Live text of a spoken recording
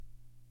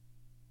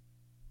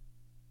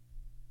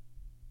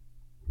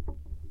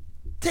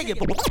Take it,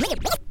 boys.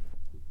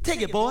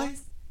 Take it,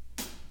 boys.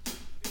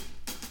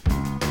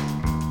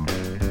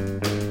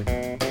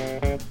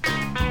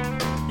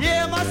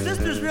 Yeah, my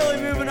sister's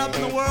really moving up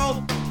in the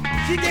world.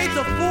 She dates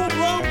a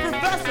full-blown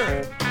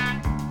professor.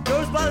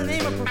 Goes by the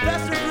name of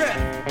Professor Griff.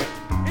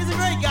 He's a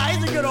great guy.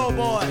 He's a good old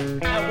boy.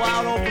 That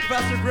wild old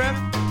Professor Griff.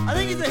 I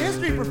think he's a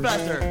history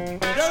professor.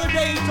 The other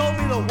day he told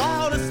me the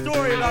wildest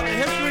story about the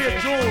history of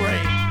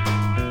jewelry.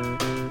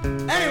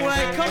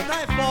 Anyway, come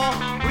nightfall,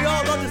 we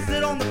all love to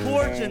sit on the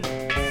porch and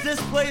Sis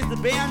plays the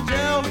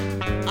banjo,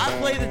 I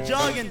play the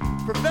jug, and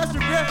Professor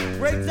Griff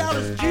breaks out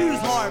his Jew's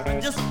harp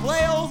and just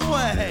flails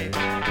away.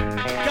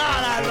 God,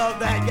 I love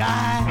that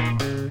guy.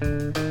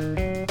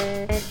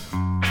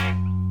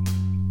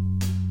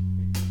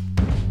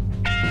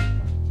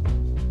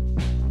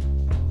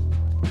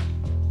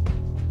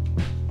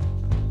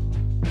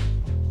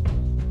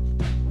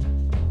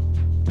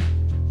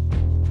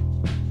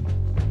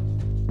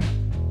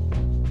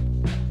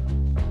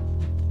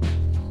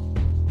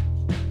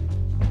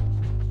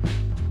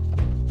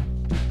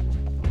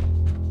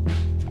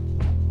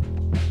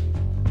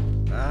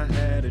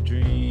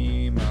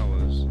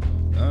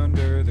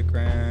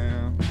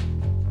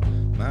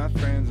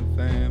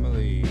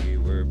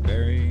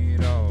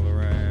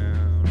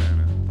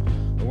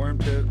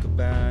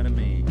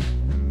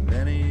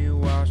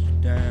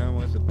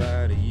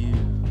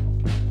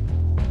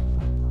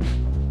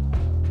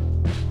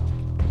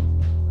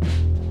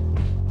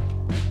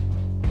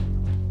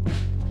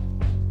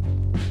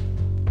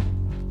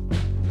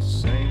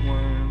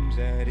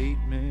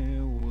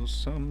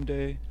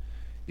 Someday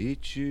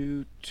eat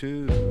you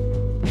too. They're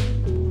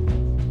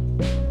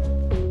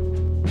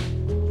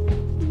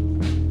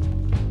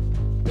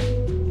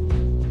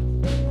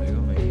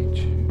gonna eat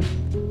you.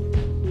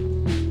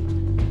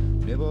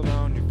 Nibbled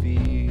on your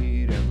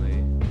feet and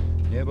they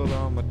nibbled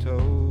on my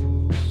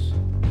toes.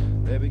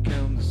 They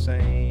become the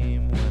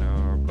same when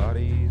our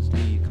bodies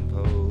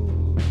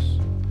decompose.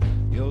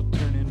 You'll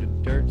turn into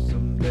dirt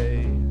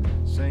someday,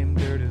 same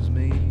dirt as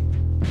me.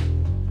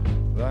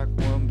 Like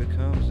one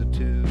becomes a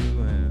two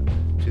and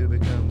two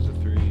becomes a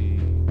three.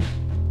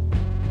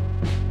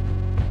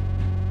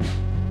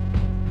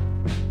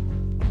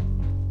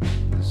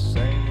 The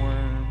same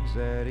worms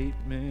that eat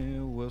me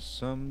will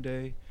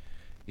someday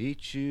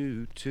eat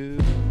you too.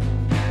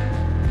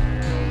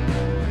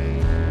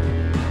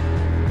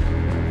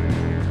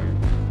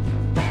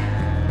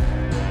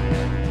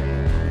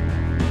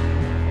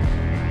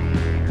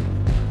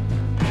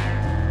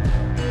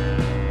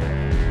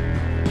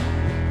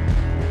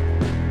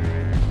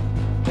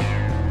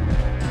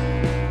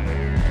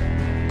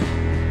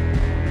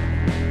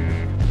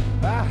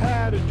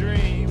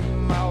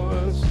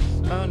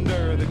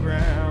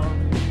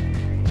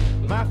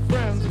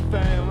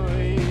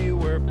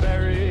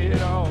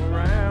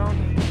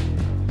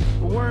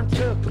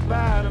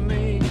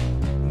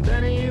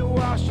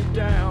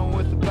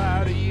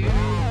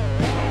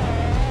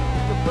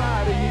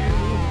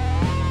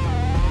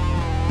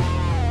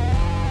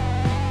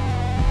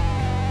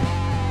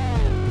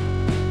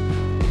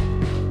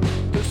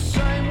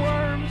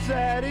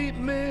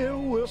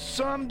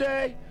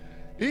 Someday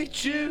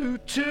eat you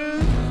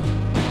too.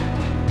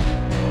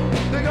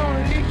 They're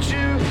gonna eat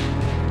you.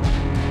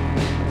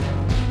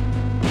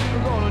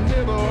 They're gonna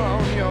nibble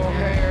on your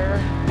hair.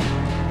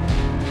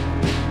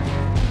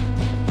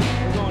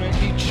 They're gonna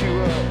eat you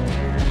up.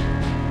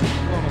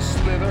 They're gonna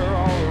slither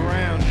all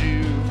around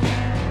you,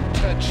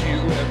 touch you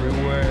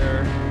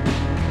everywhere.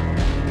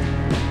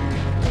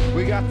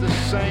 We got the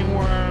same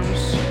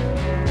worms.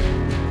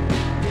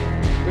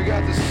 We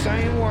got the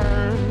same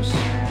worms.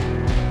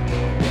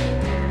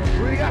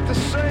 We got the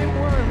same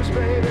worms,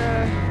 baby.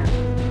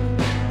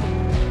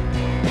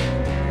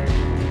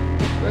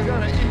 They're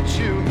gonna eat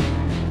you.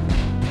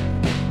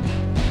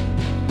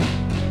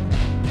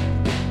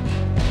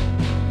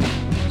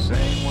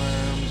 Same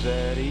worms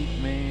that eat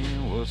me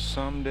will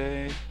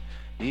someday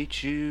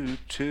eat you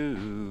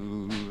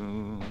too.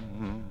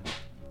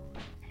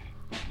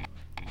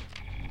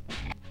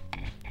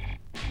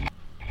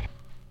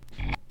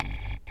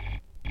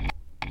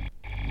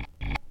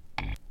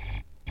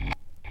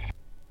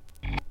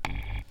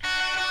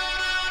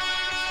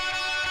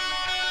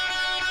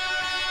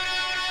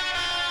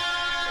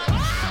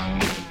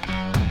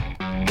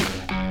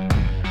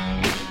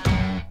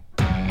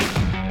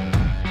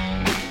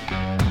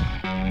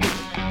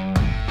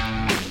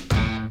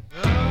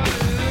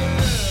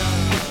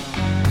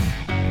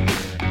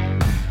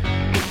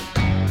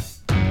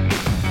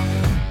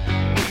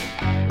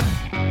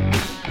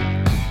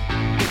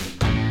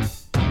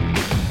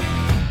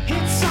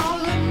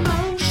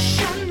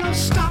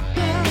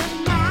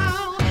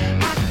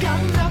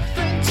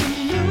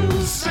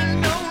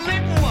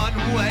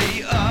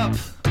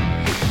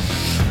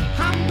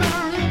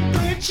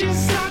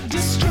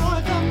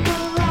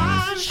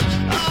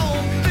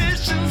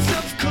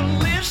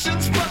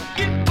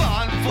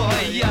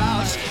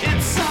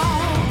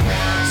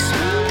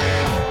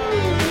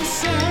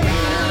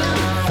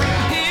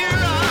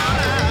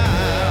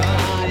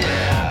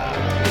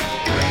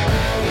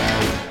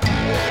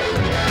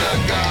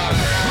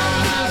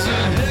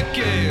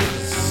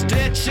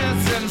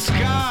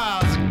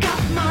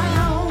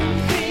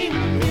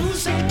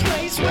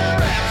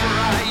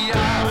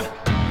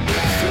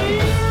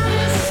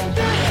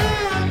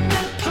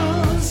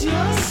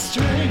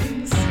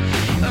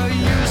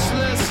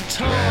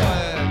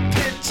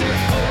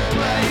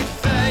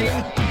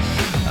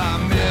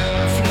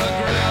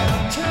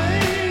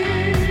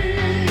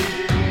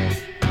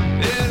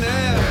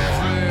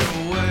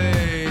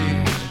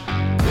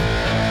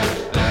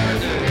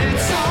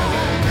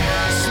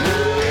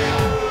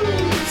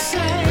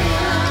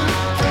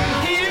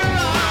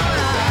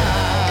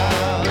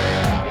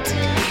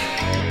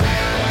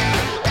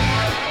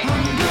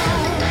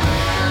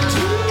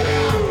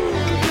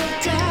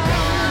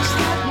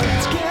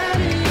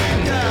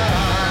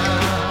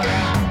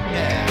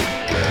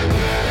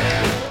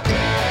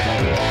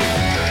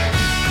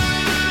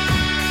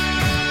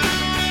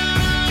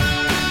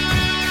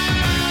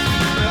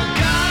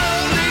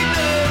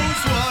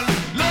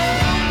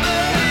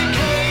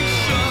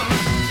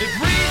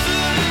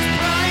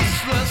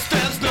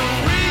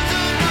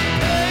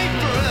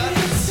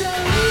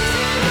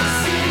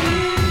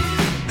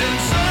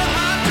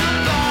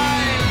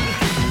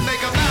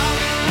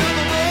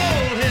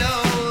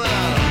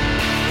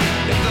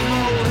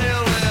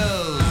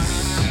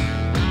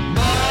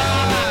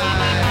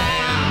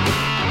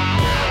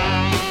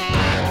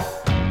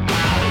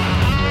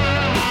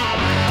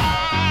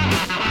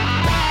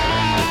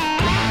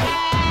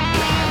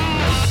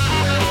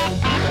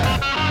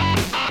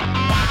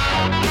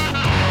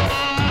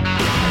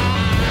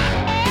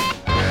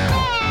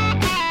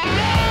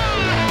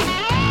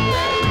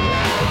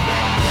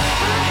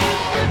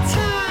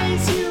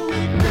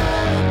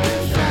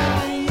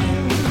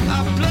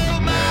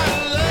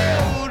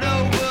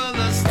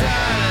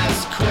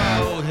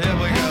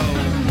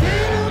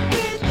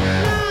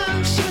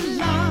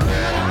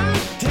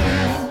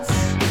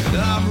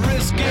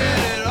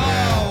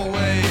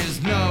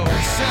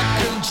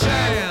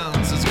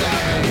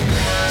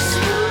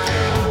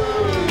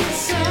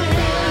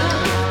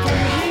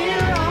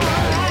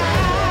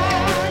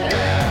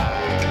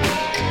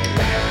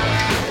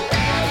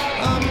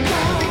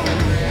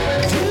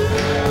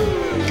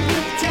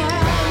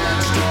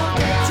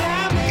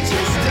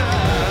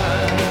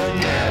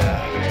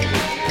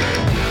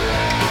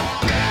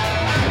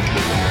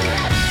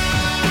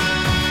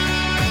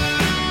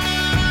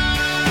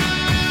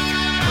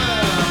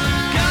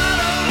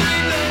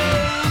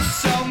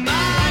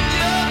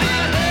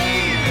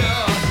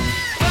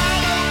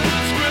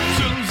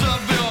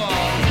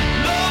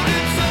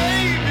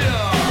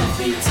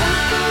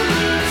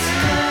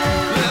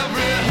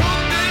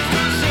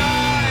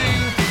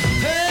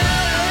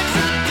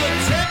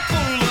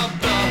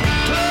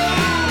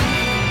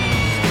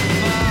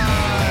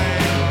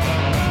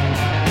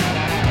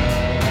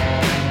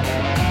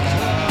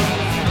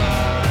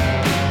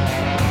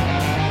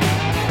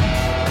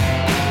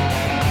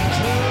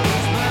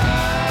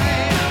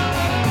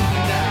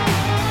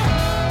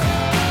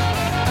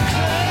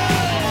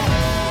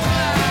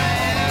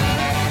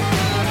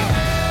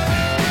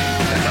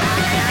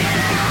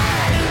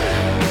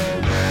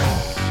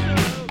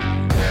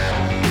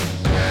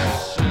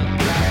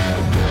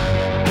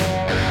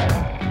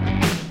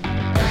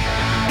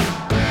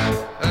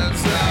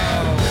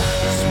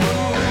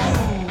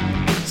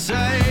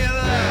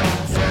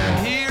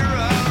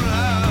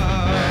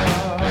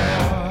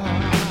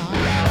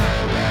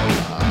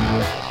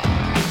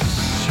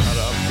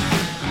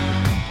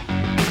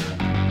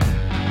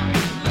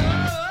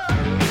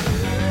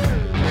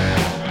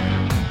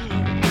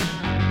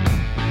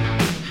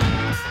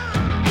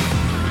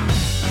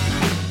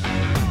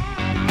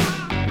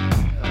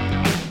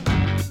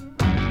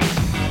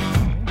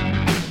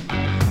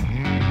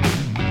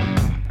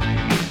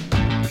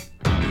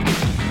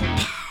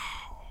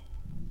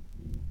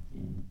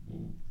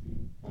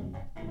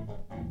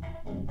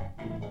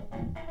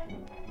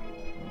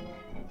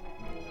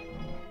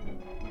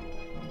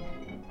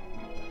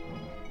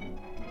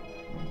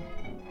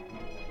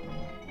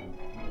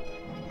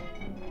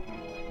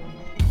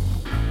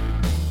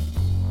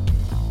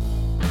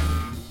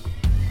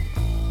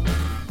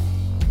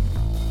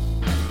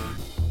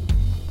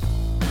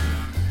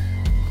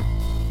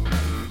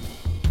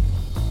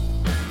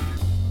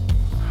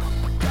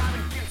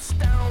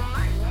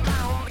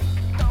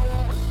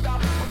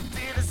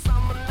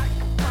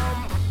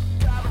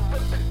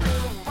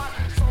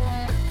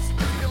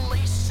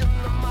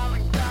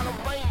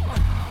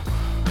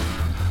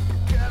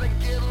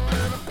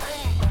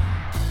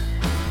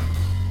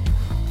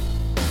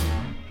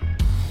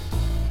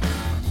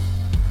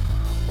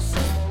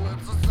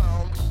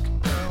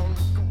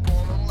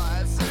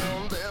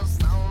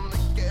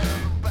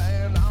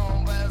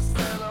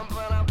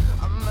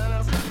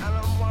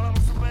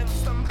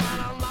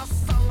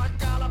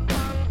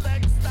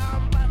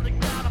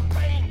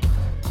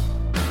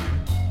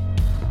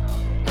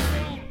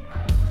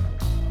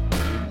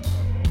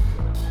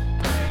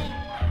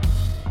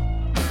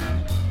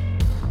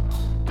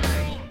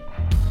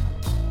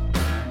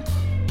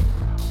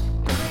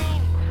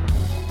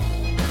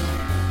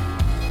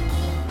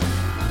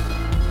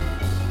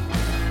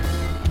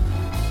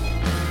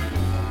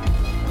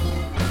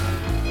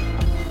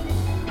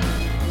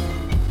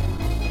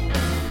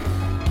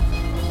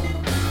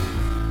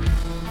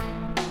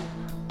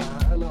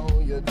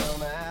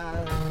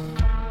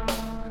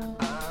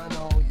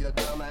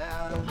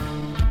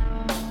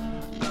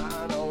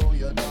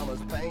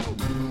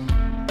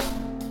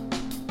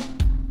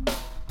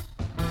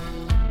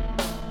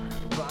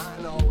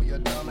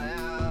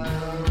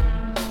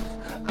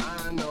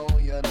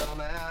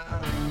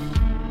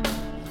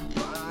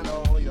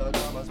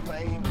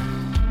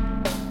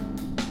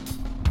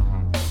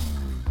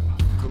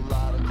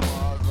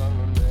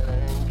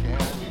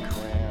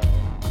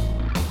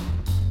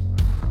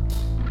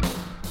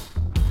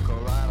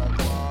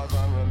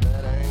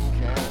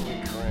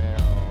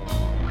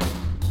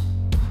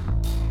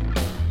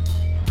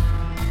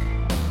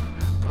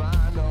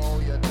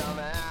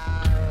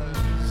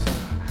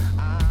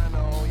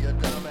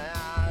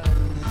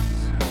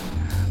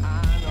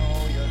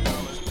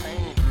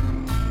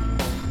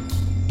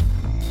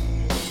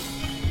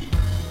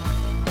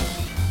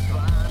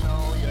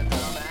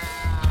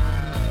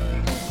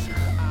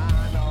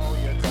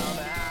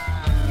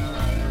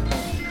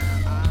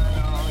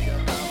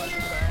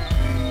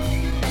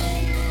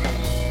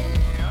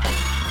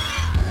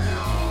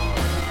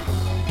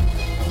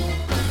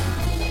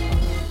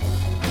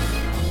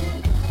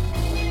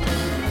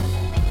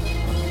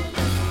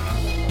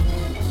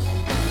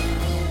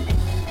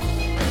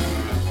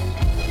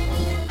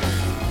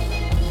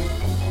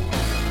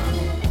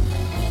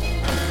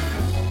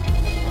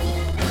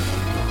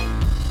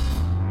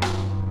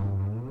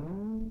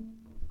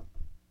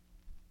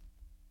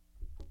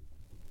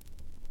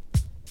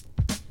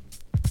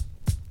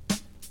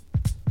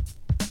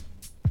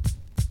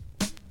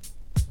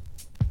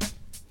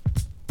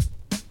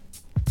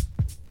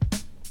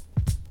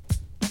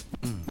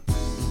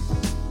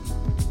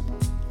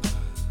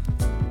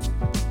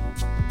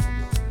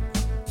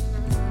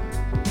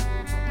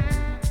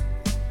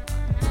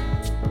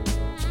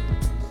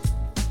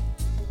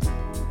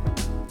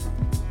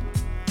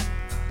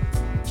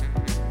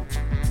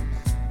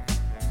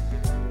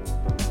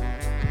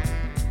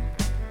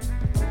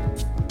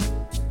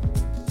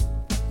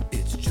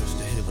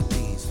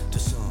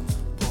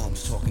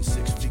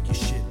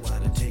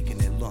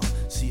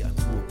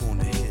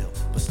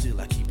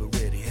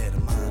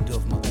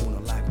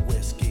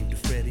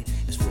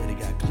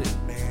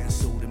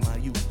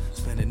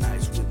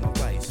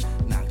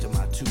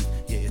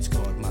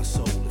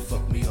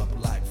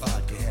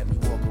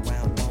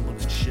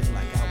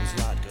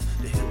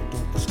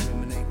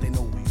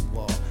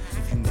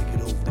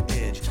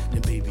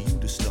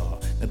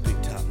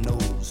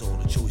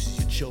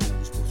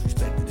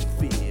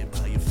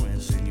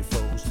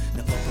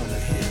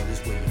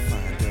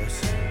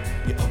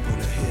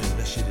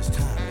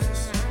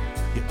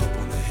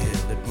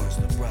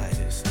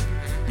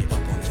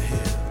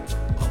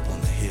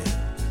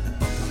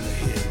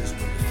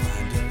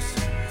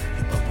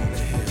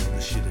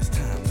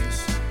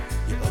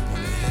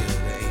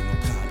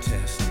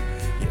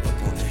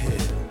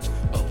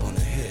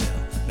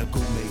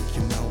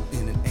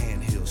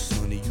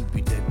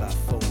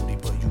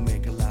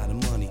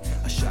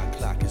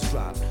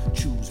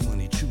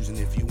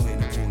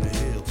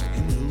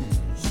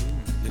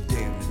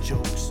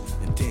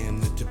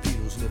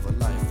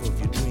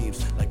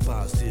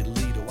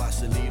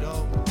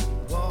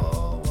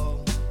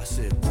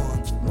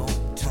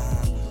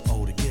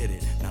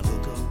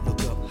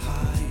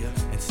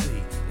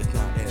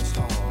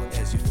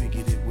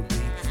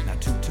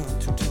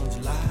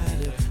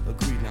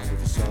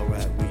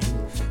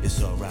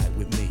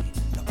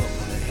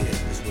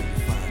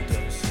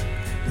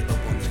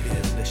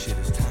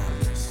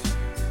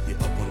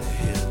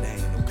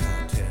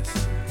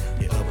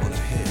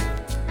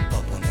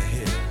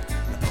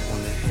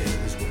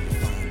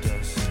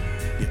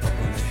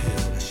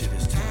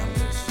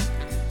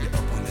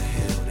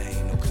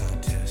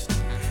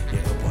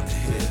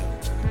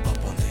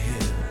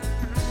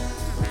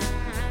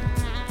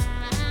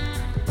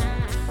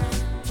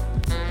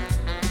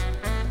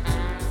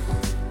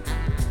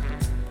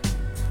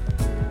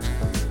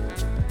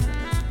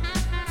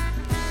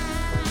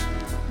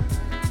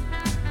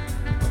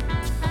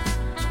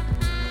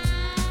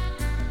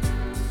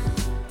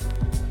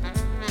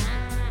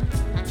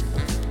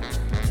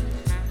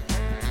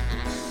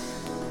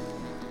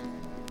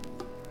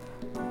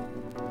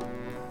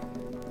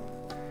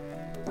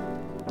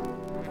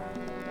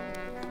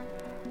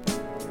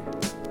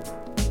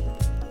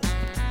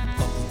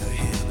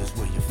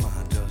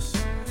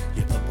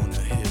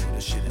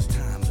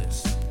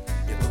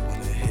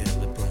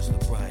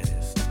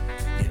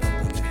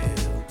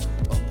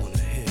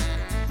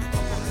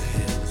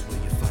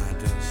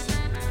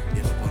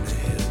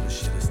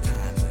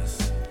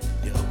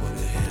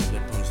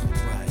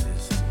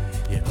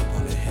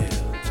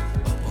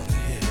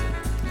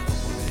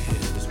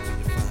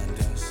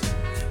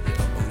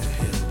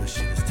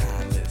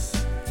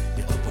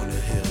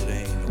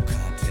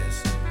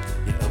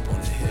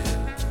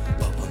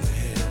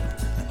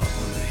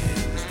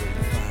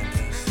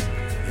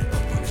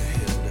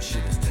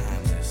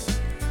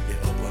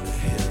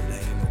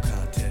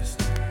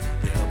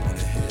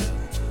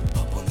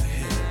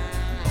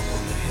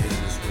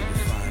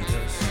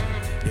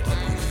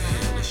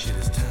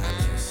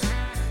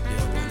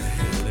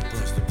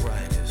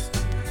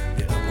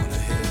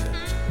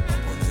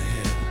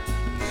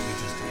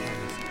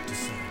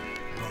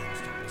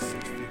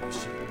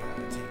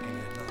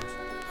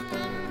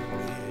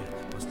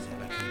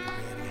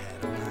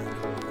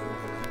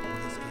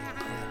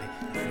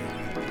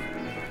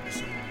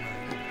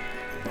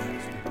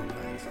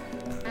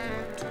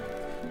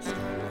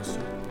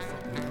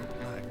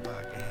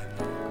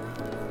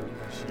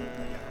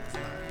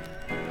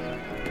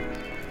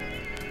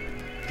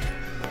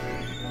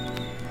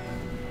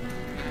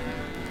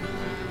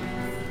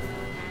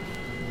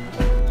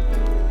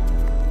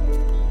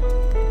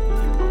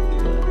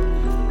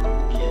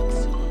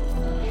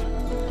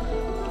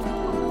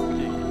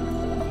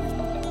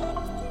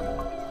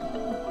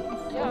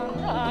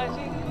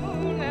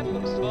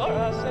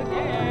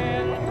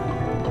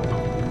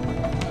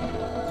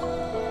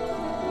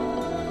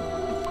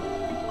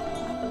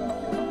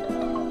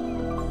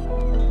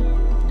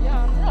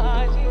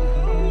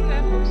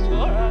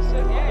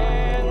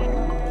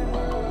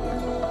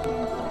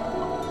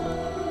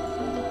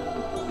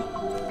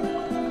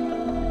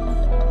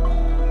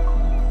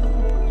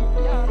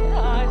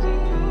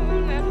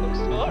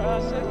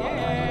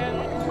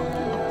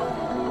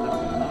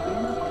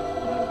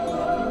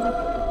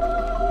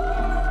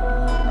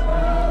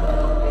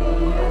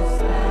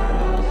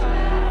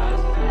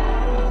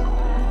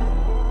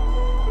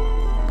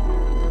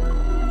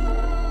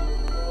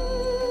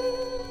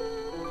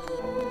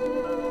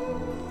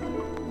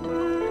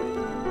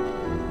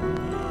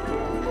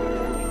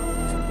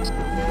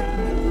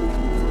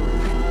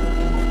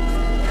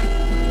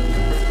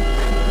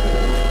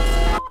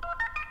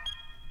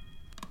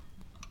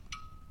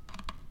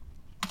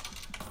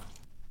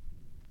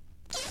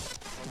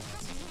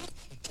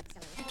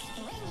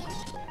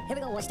 Here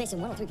we go, station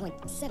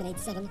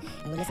 103.787, and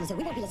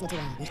we won't be listening to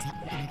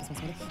American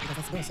Sports Radio, because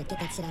that's bullshit. Get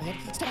that shit out of here.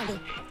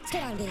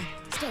 Straight R&B,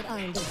 straight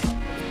R&B.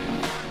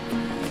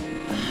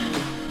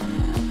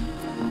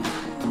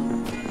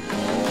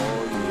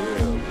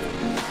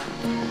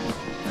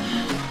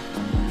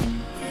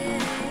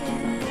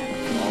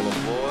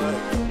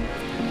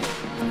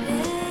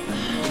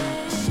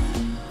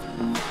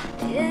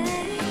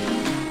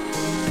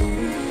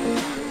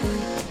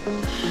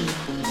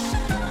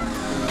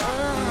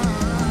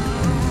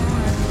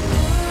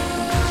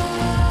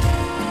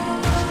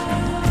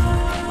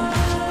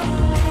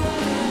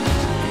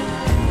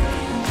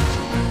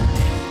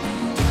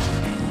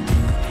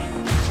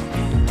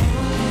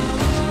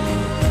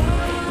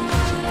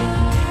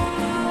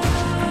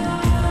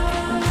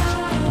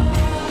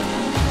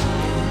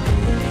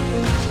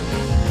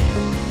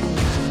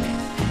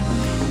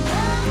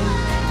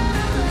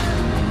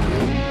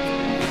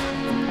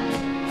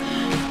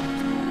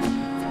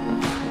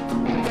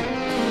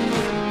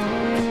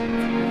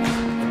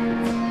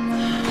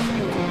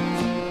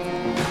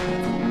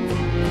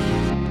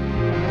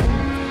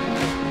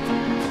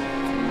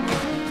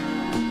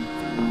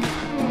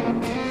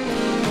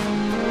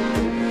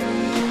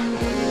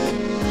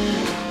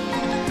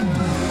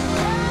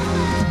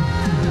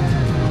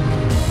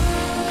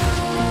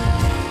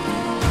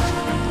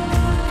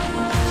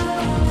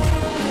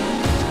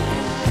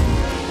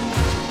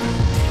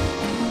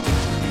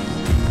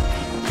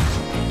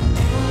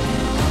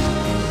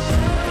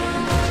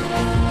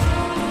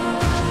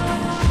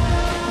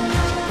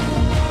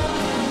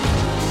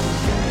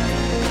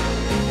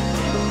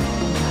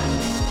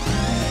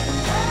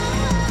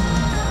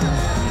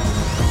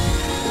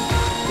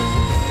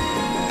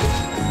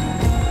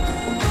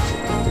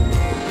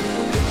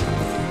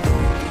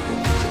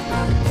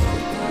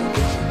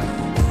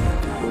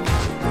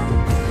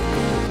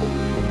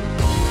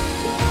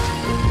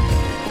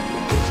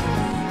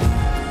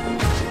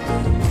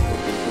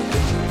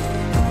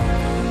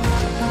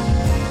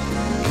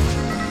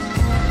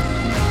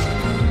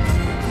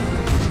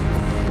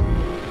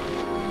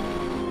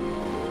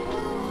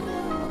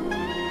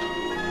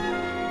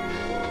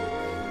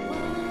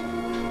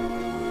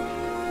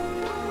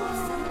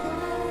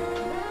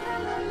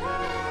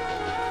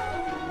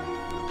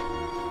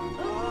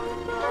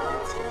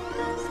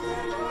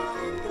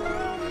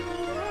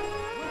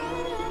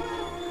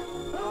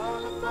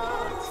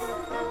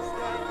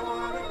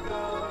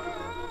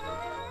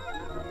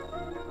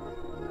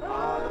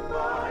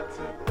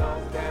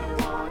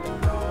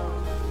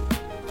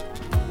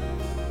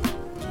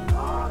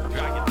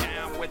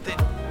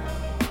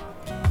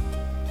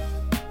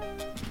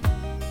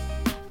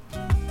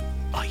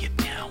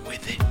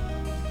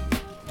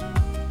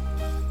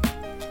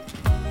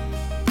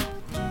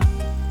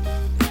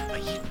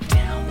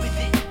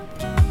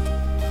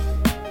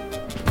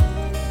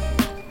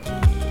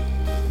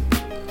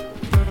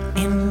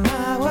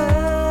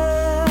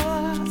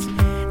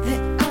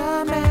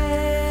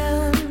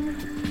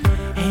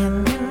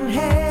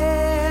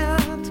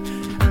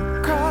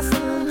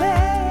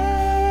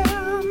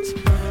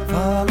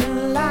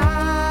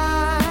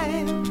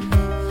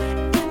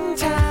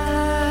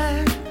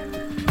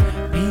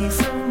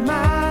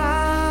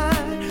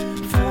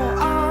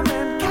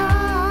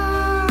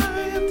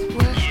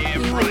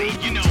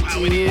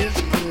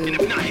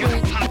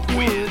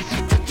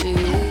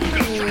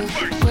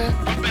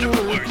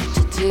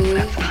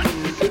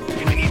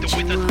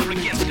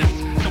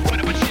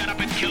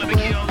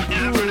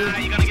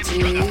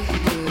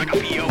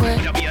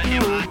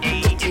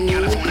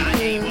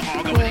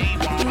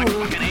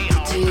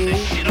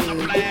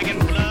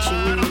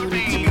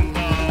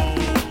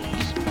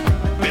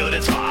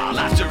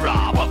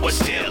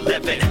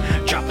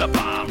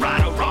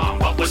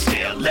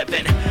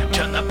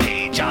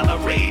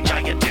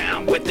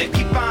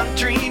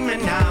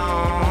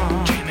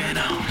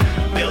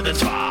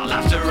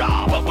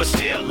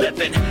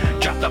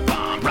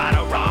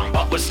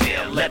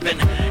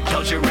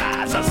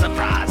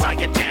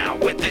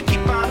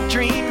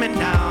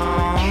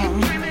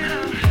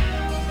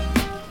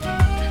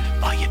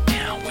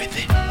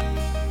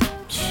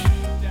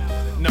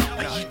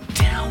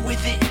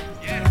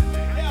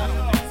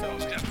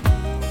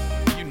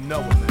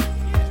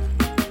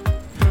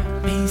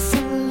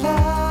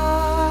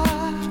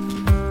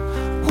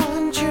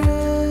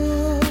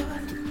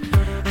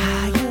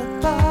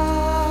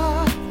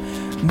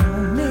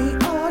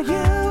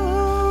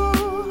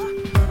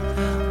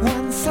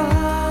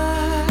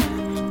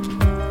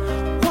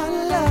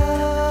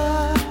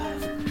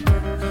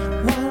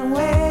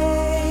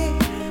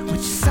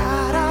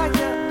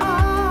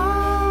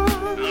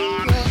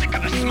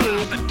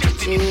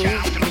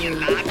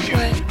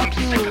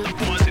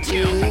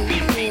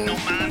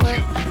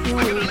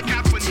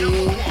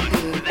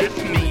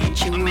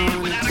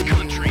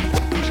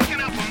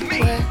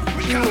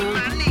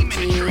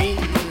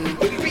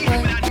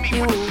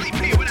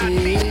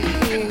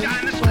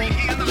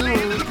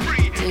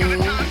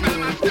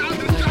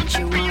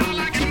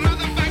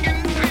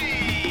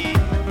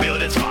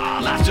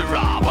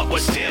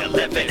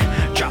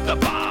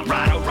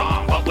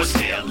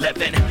 still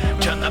living.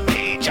 Turn the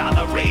page, all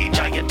the rage,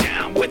 are you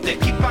down with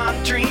it? Keep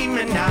on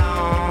dreaming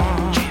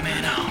on.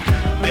 Dreaming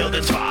on.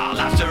 Buildings fall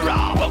after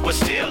all, but we're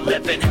still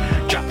living.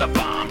 Drop the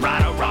bomb,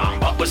 right or wrong,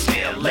 but we're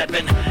still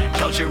living.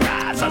 Close your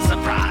eyes, I'm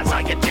surprised,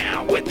 are you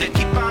down with it?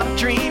 Keep on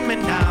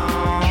dreaming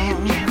on.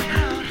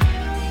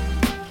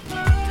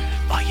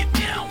 Are you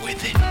down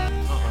with it?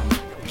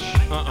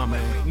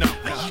 Man. No.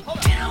 Are you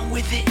down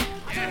with it?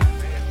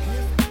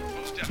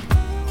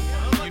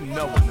 You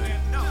know it, man.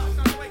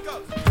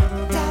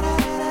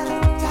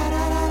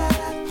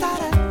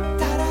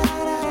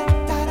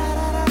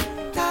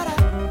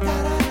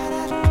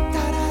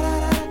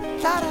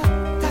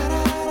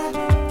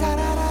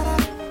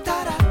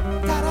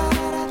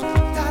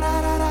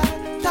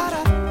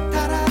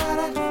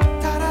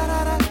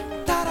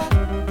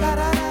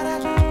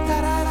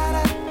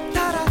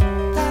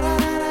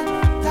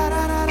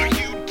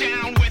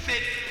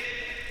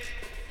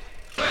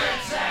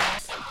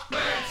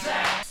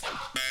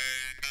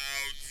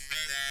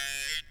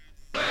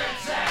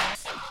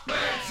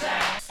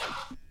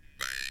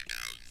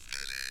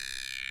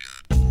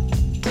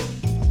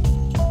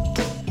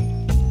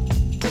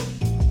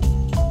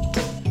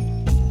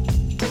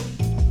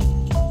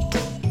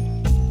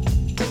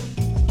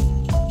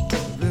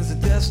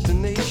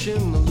 A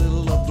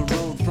little up the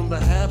road from the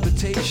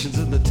habitations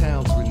in the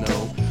towns we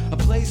know. A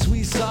place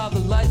we saw the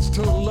lights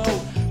turn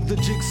low, the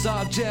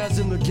jigsaw jazz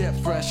and the get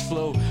fresh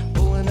flow.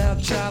 Pulling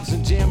out chops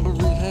and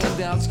jamboree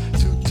handouts,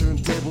 2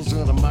 turntables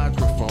and a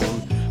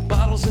microphone.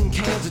 Bottles and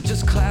cans and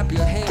just clap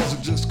your hands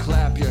or just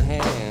clap your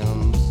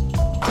hands.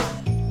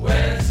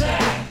 Where's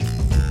that?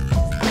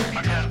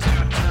 I got 2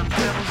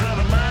 turntables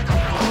and a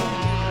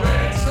microphone.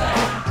 Where's that?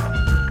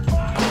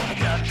 I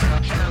got 2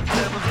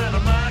 turntables and a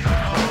microphone.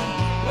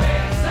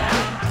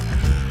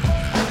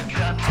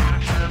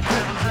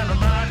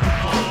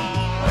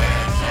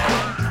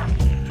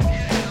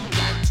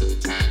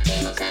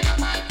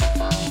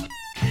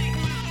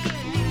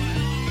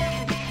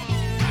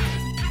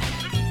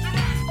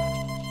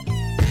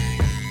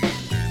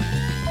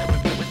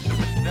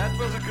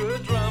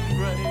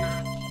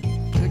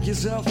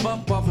 Yourself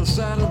up off the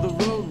side of the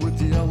road with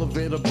the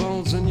elevator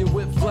bones and your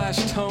whiplash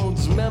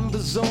tones.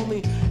 Members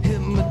only,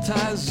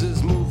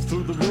 hypnotizers move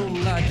through the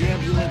room like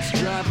ambulance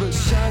drivers.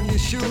 Shine your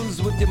shoes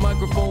with your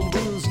microphone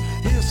blues.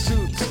 Here's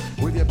suits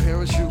with your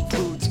parachute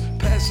boots.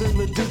 Passing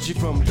the Gucci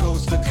from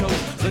coast to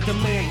coast like the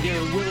man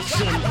Gary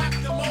Wilson.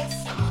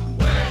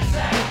 Where's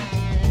that?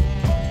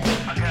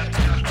 I got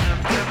 2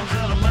 turntables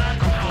and a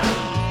microphone.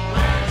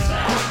 Where's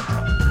that?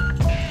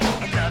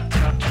 I got 2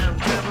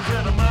 turntables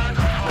and a microphone.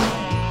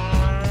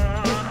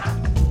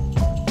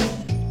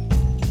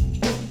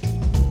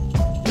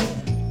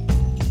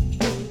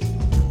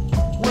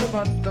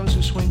 About those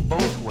who swing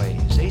both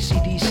ways,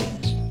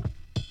 AC/DCs.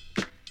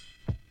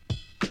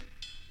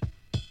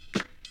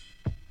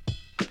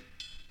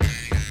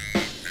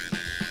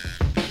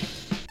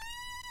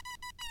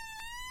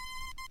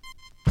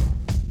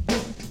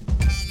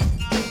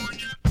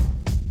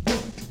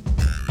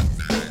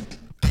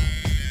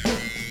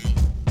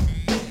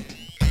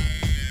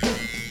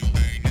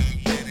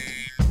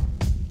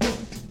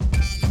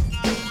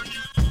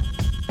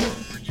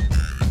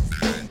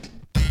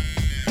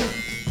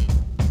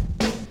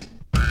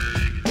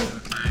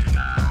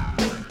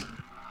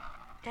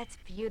 That's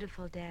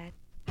beautiful, Dad.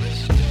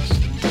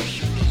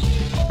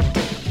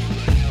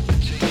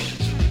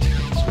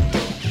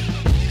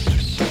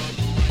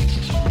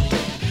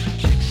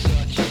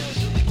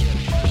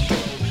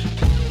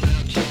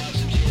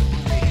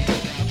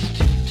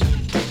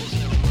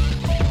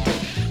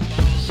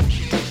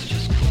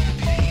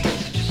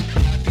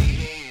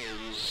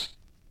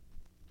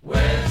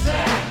 Where's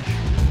that?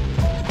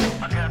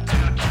 I got 2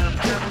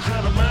 turntables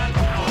and a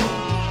microphone.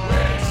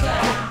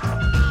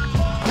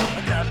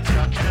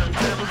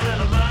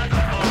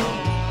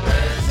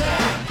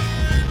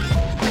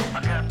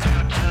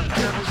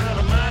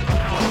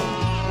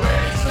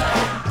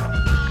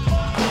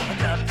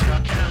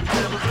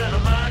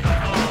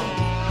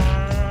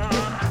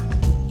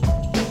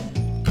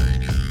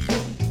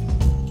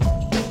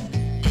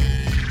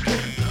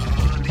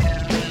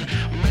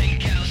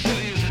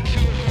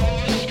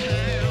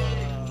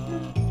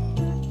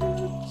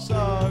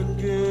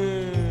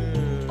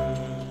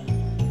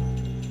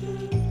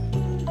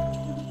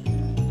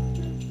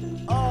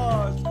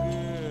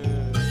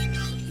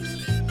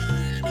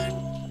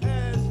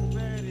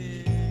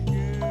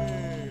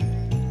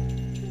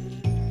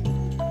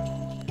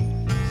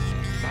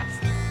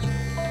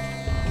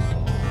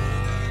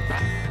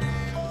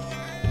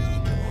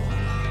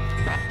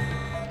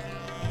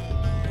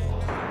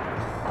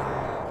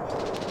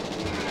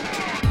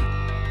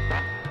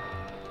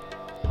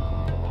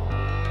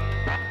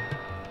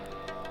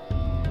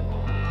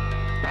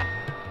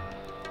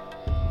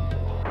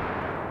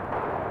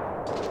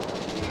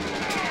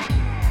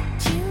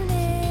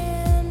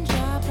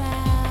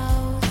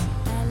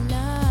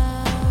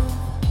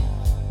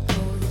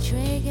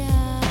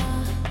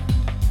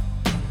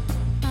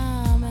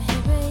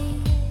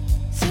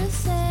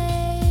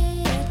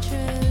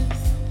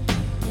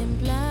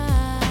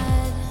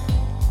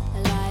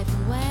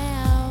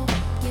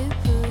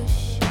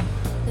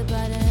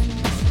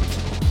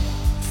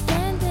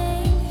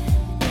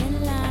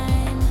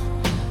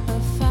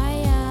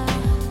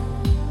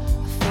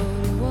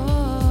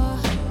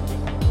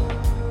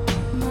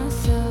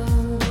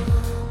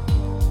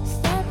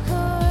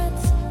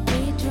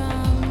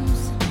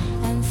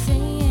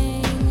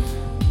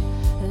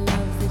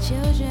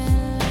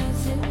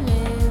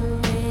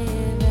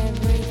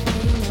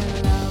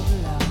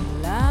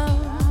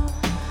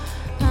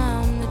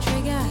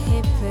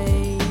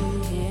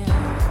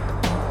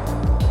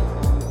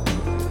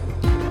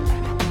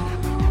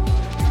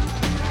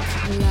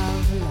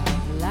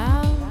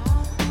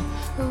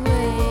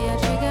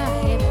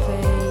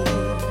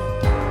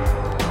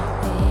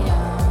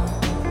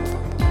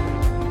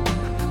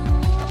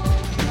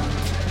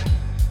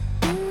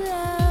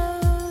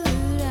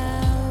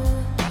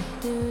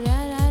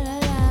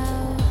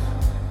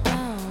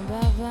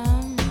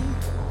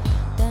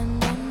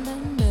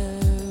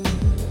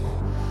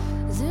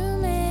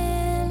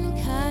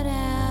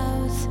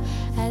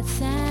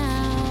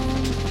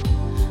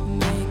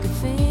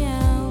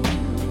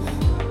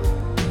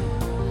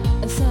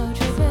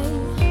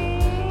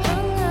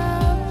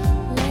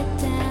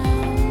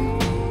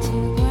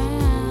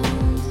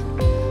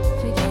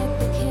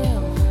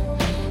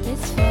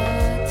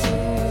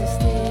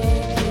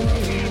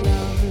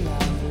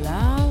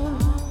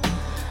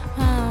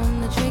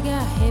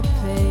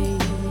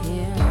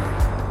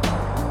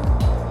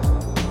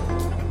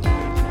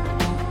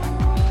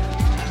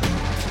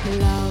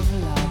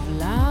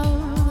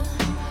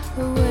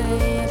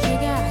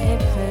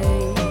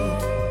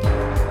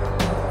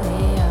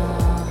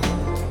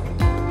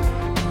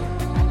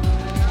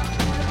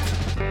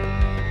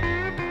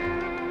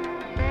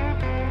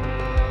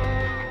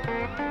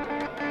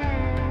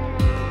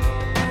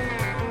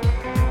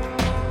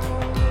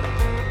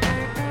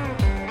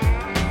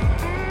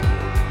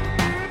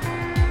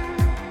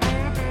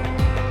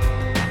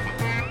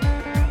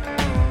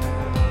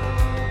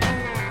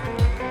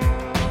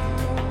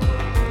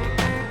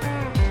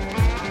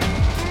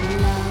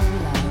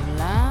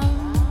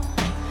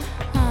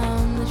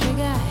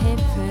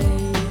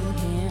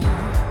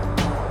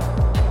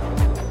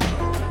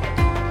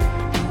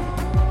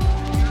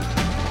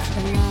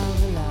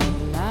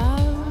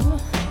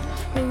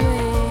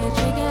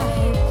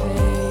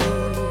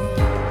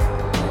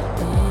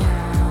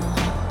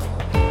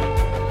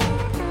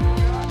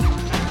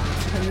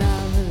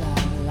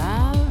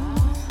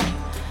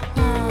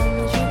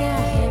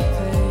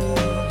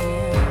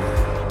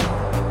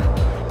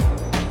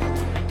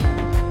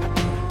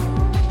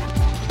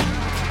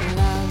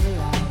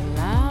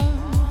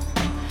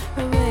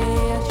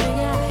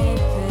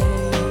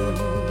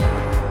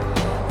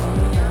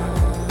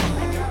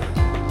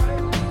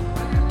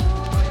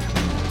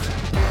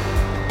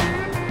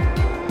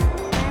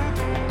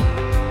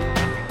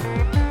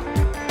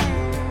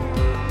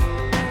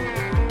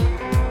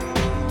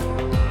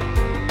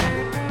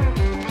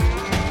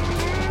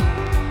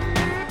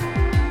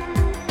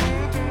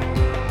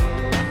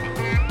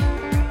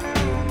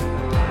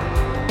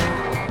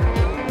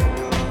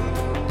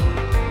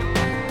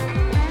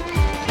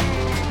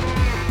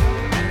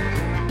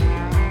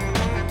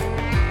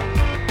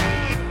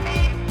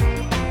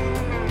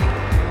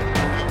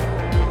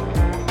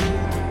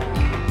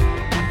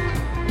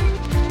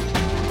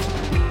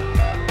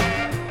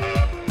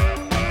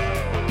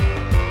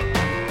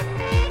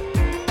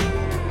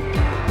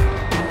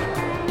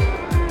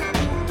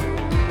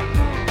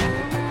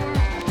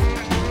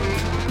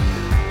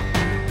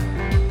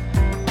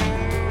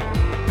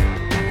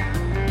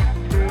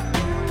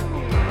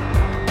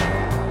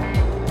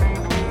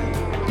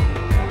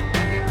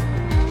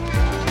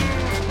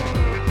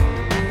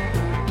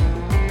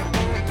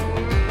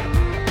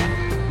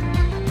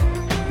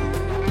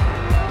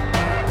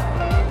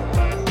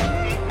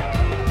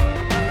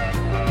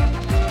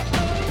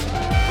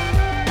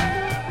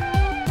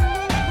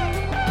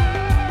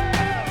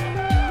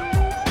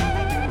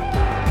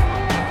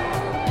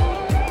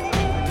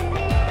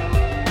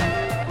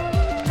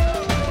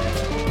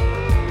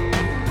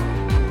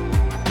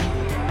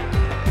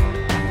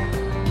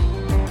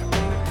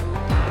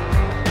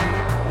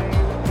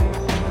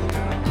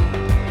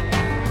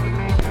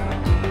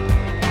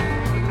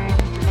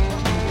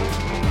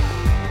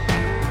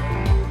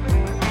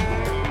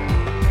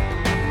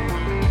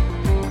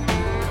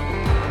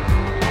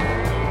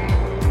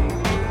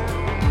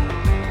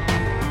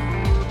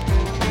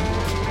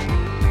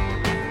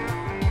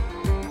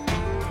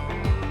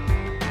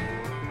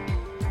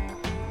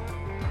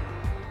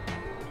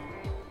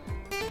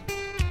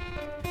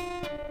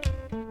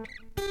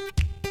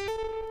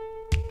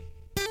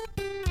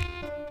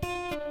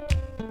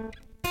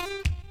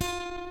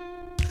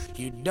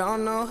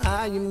 Don't know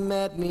how you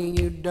met me,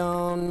 you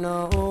don't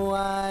know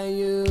why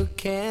you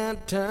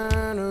can't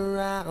turn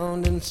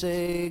around and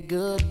say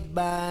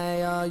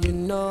goodbye. All you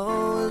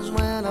know is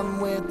when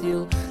I'm with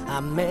you, I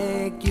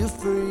make you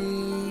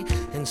free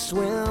and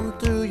swim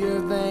through your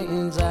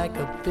veins like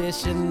a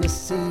fish in the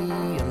sea.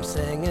 I'm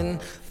singing,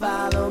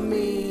 follow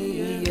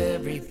me,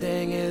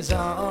 everything is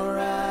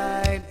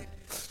alright.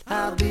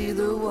 I'll be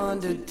the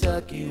one to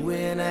tuck you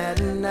in at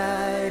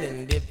night.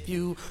 And if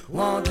you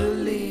want to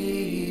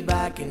leave,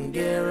 I can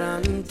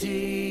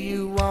guarantee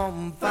you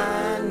won't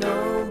find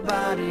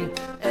nobody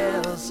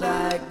else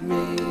like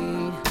me.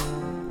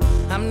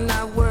 I'm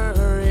not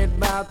worried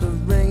about the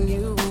ring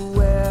you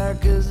wear,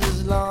 'cause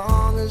as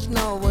long as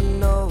no one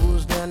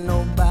knows, then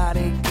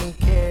nobody can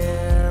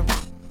care.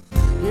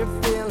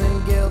 You're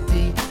feeling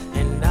guilty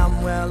and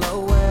I'm well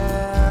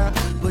aware,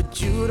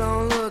 but you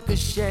don't look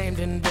ashamed,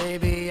 and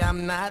baby,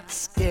 I'm not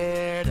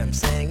scared. I'm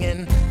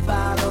singing,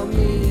 follow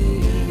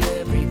me,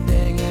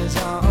 everything is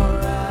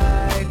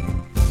alright.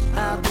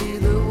 I'll be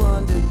the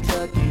one to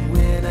tuck you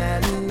in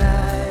at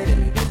night.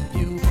 And if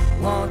you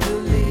want to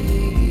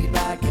leave,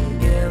 I can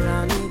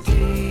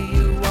guarantee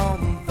you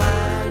won't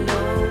find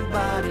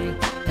nobody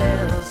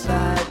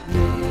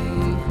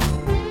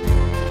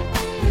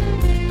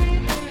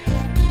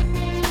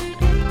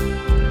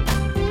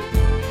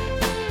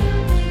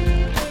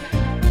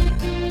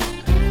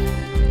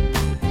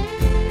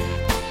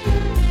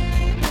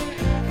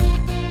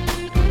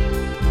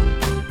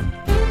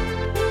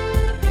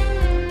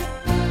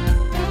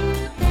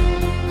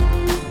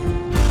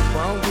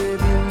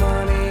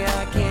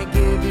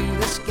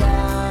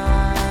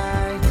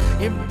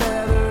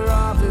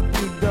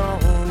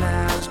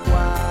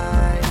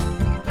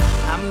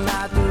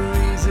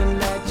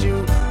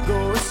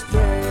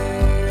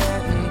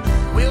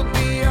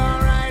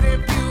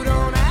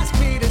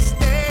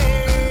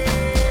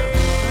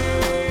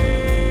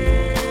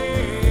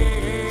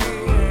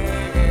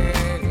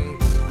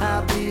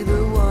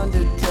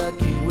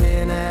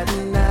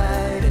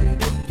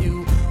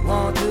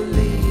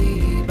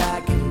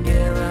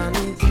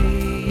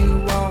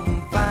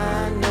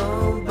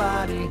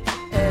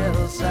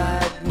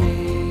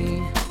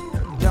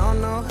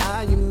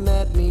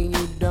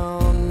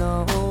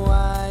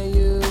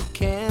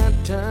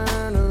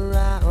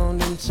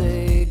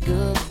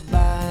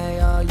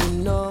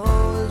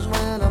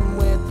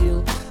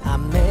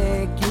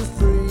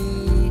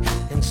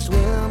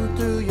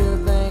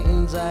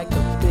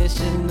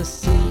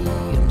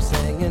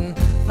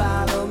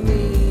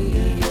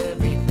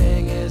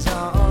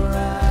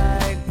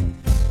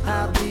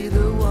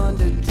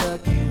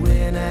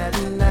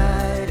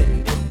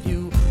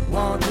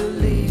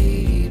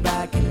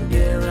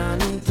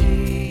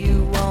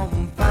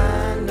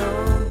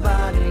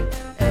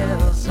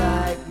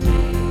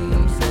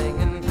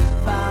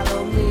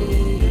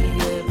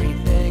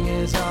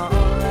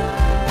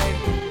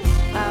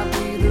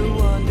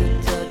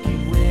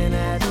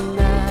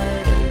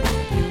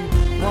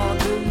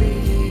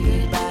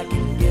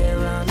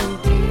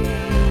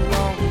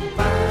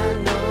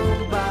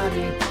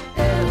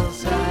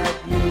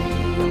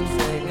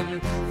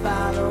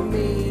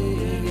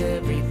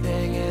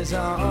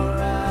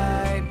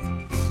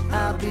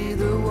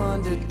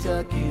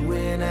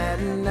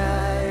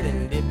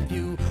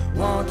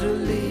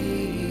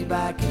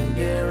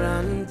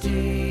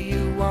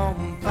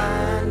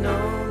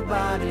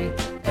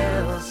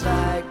else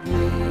like me.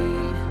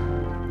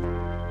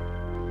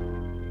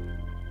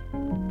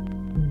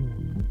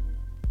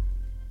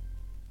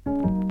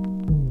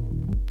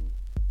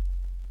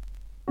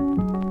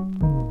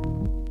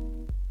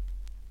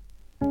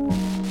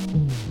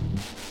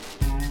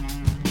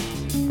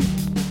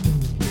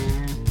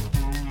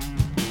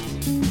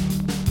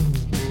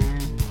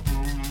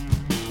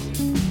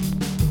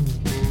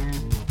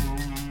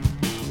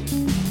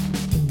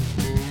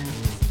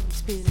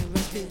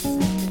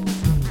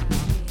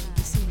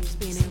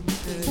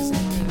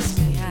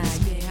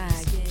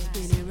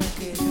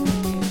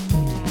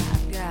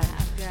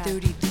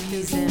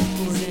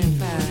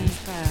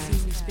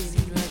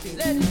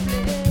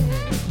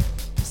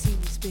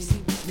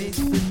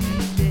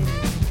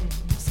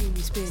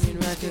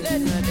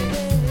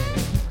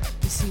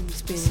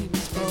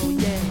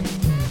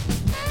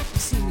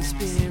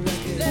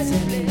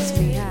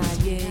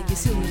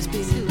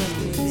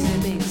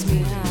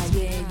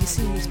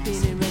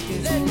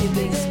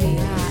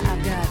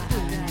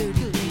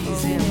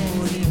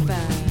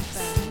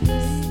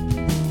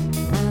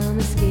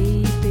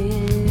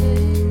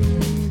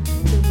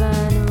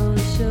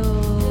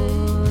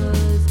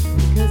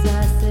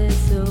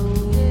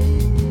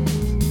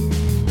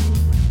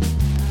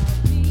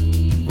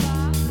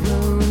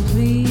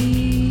 Please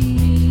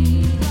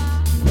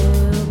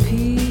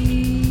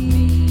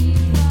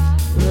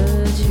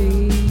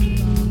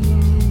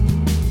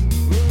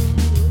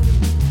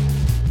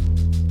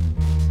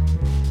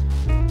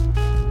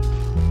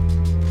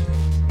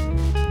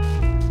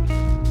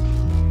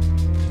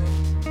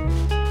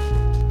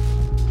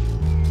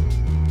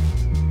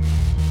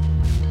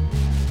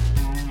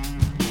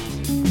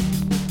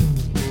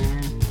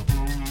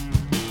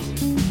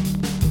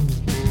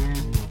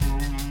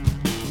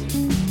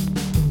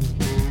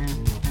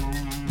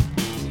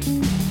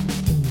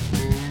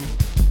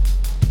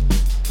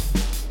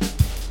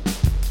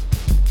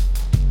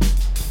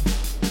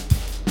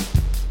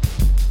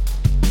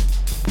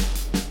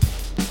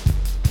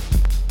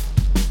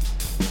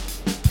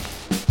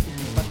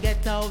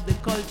Forget how the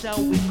culture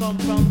we come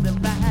from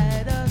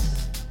divide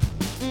us.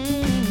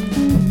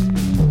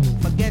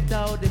 Forget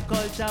how the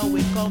culture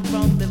we come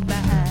from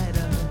divide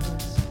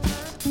us.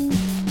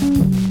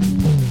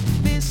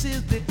 This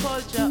is the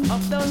culture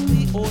of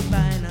dusty old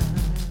miners.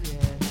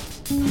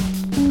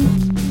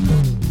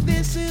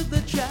 This is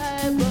the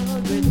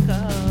tribal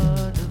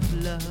record of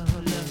love.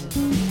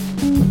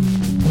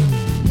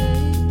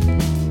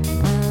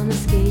 I'm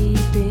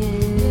escaping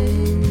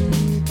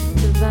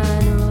the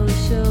vinyl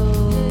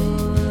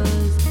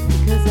shores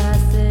because I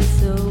said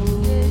so.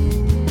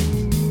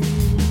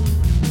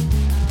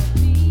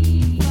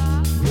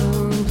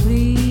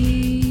 Complete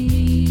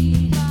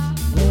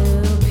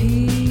LP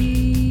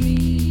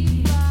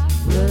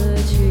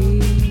retreat.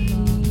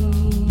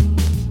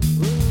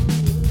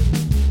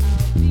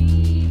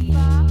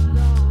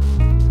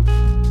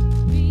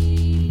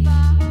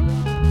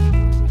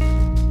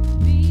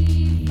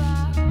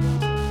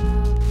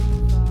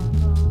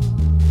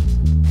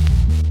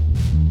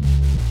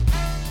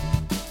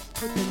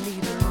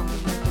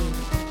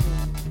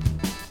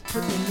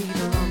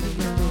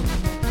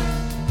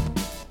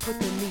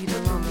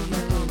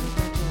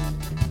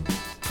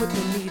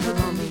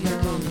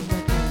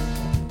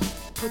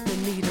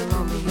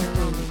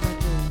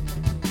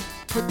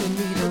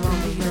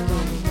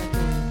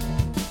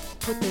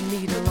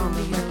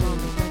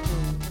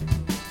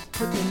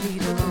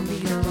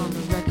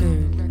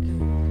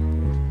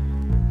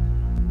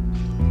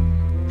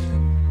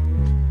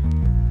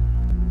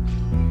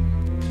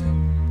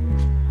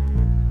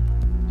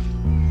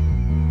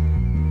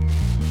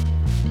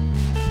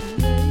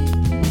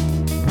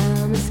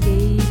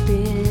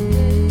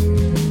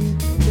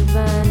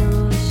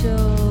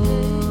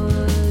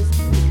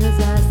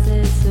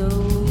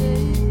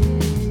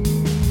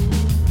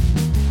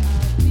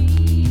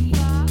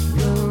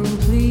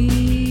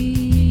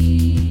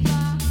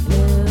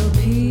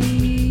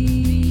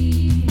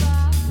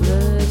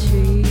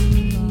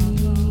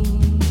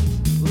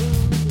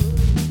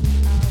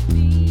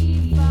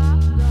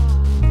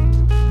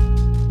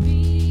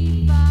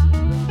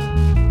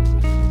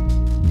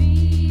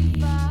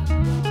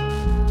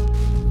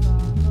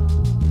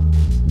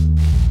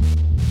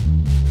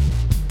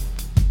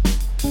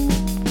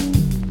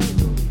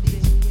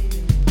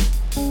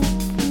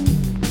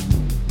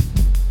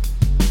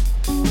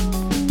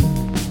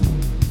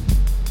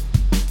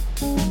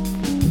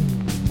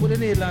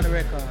 On the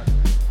record.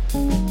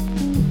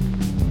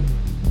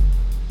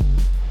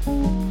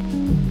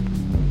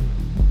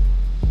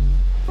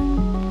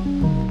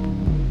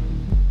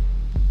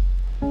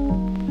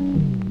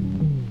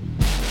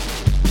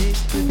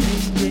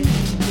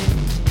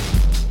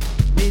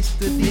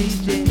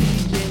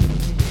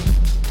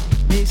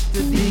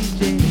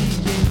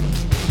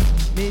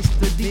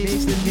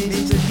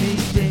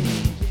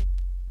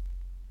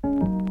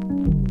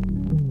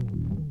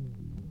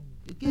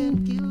 You can't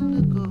kill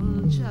the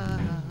culture.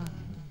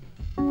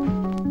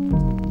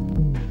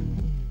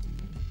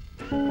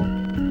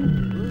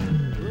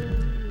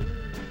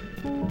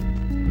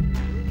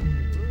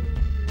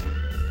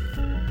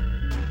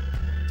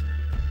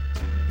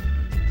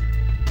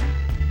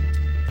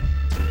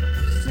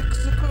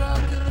 6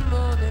 o'clock in the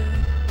morning,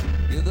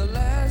 you're the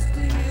last to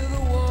hear the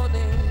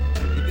warning.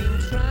 You've been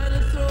trying to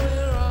throw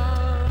your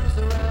arms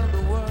around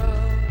the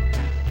world.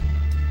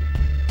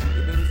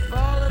 You've been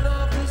falling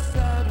off the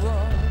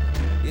sidewalk.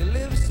 You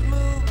live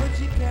smooth but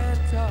you can't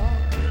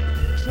talk.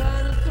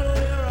 Trying to throw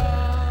your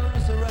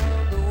arms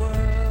around the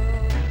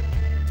world.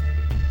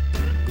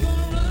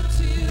 Gonna run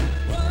to you,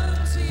 run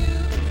to you,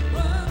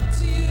 run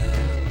to you.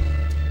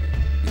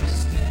 You're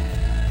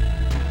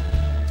scared.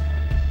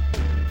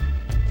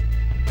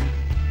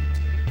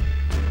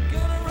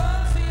 Gonna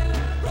run to you,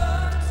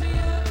 run to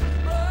you,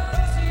 run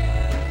to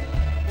you,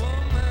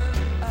 woman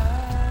I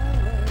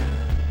will.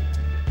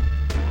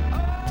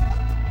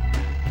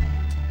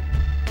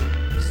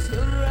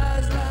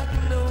 Sunrise like a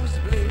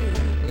nosebleed,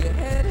 your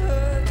head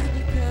hurts and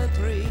you can't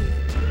breathe.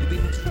 You've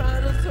been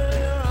trying to throw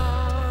your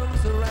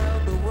arms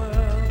around the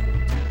world.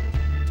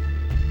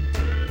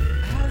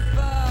 How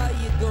far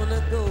you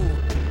gonna go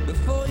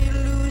before you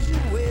lose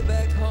your way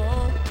back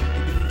home?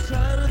 You've been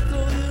trying to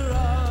throw your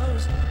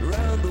arms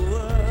around the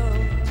world.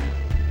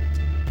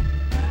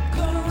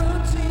 Gonna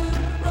run to you,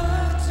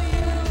 run to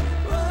you,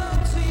 run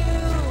to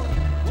you,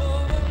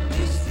 woman,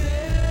 be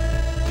still.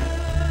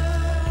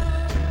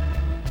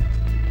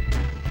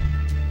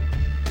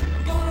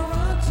 I'm gonna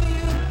run to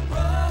you,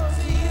 run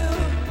to you,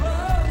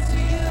 run to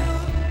you,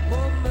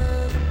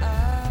 woman, I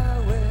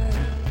will.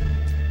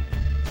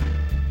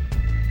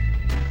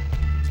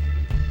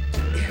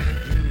 Yeah, I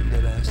dreamed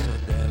that I saw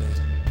Dallas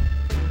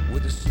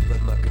with a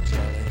supermarket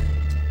trolley.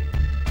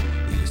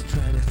 He was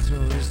trying to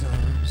throw his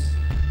arms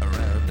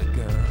around a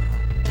girl.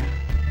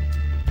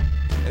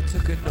 It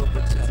took an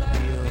open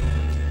tapio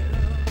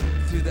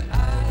through the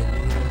eye of the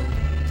needle.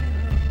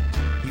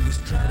 He was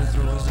trying to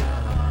throw his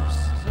arms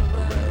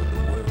around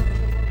the world.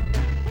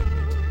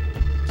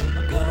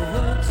 I'm gonna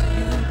run to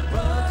you,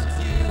 run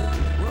to you,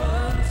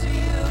 run to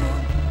you,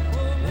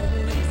 woman,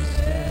 be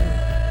still.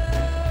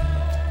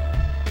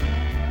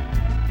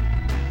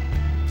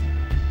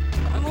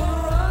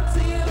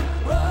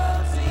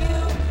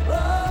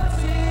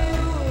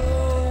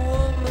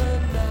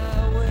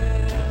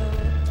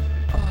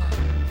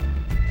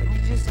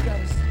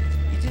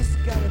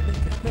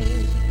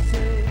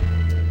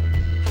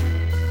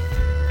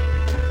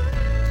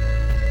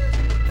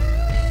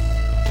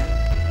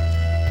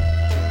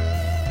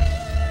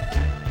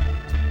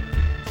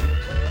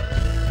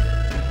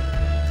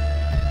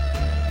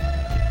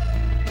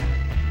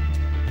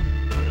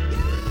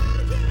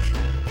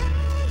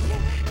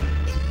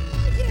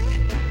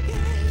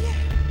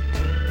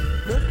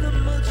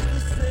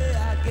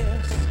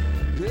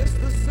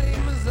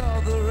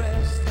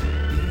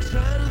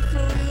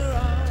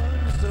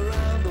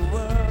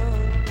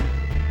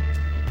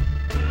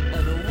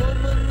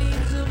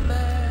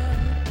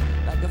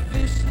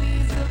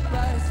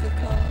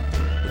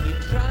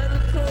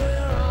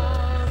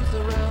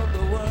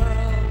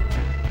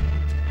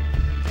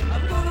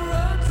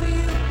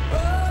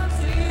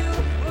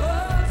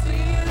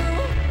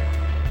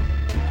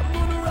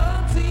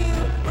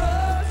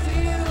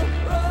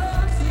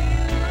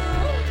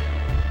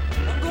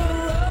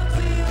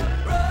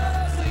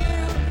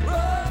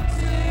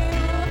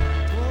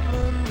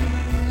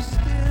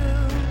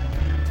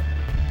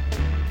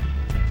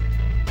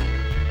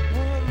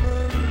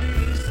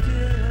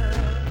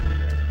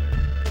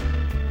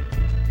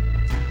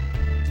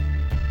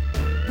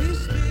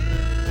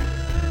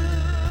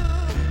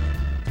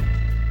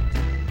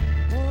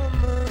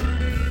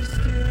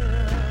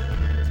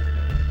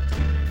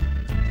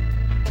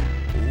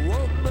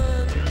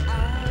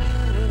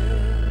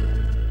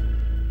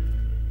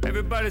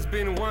 Everybody's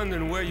been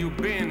wondering where you've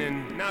been,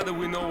 and now that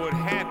we know what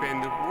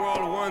happened, we're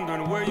all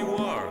wondering where you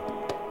are.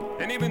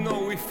 And even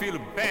though we feel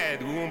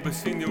bad, we won't be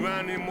seeing you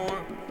around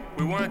anymore.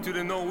 We want you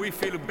to know we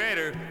feel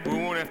better, we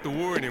won't have to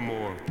worry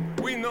anymore.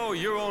 We know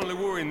your only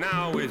worry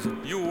now is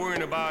you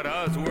worrying about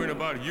us, worrying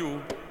about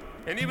you.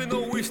 And even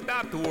though we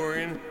stopped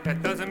worrying,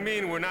 that doesn't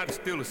mean we're not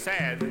still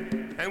sad.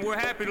 And we're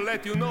happy to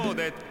let you know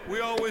that we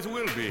always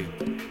will be.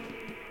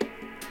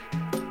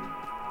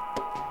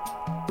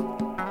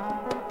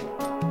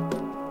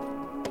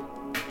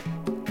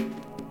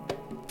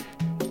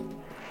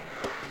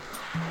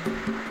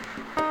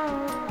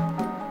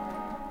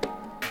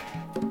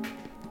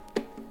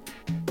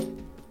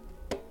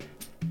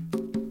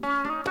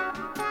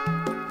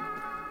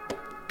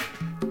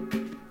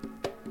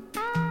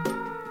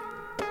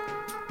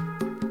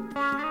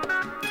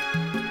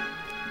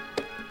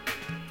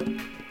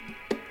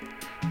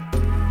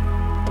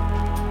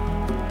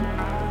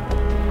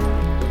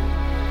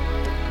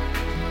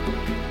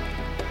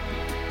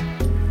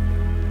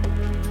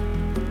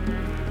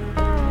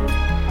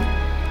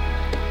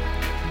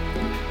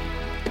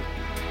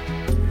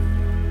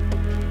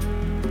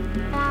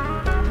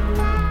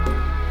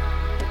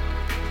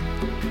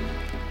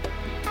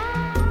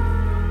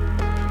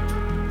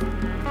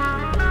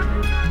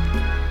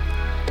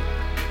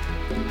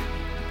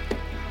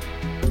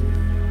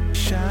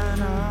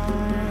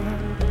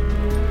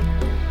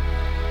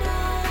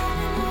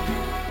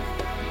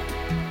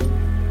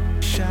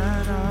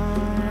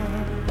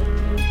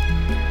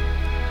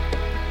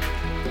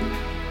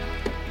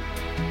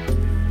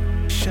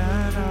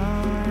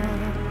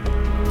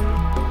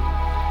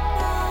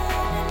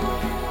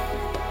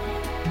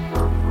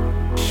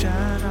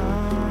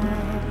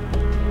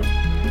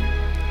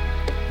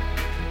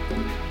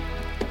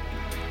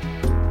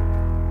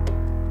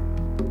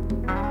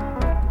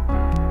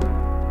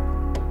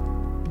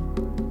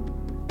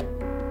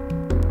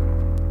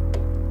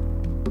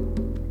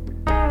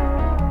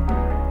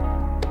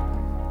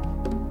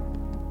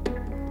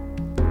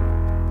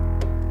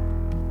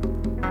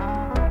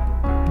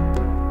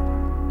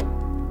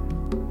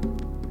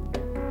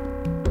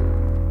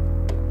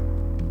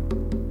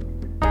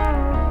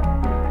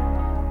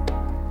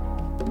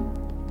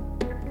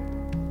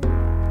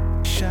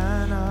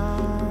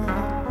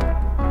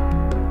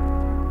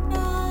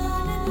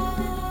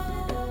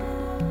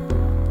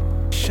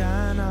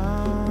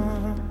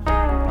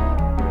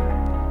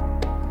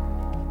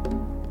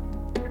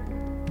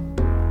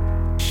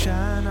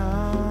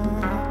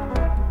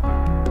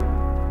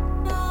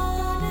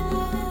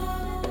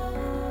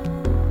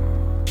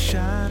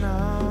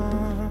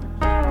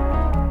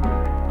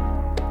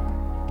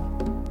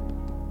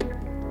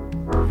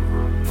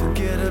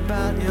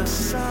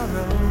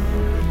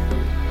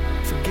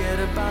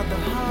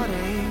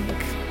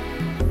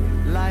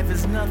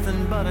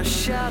 Nothing but a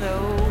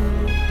shadow.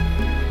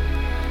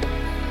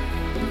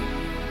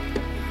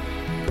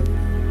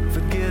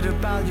 Forget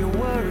about your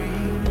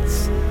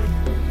worries.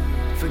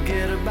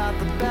 Forget about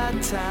the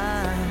bad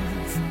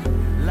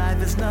times.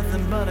 Life is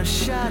nothing but a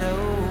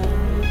shadow.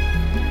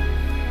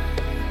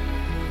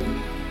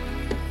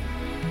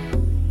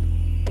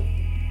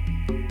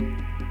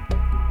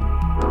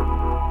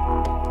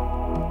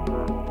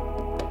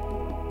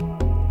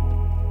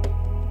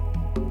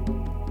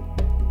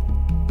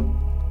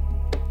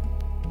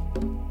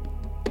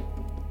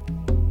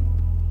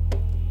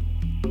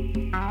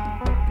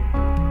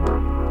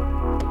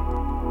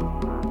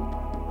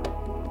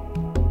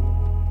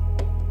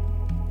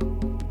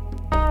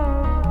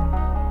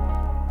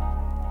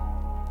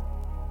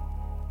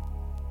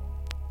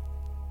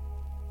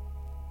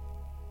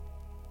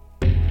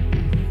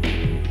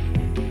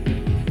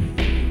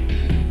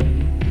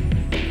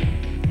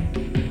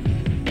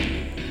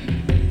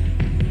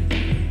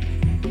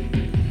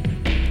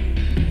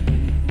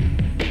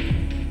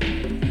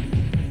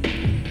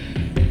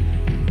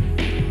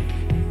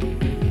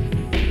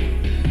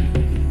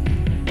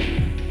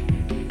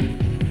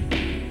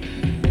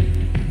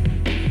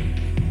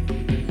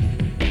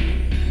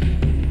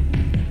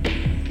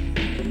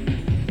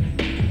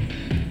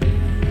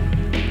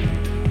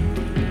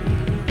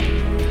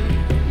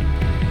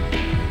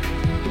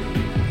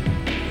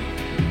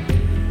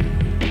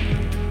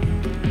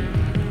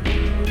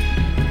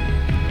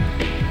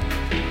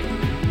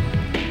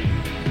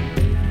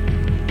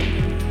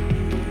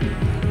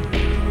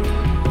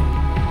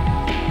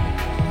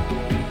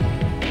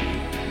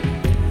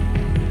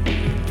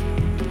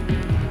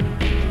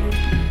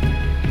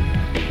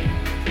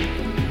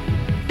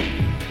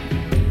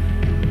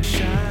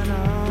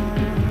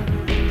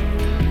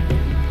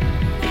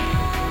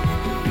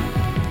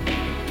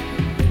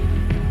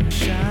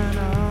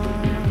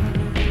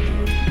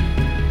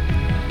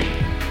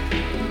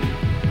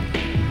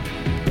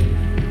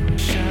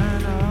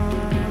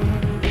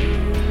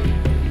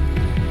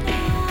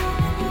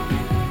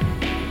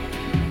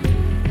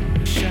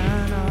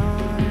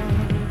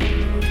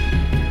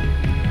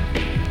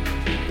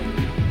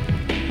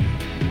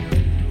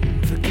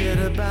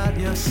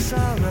 your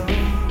sorrow.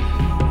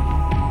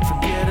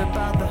 Forget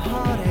about the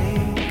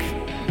heartache.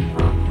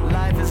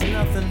 Life is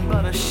nothing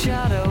but a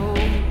shadow.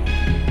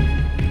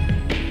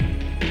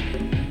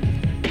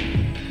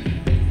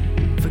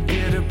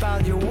 Forget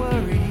about your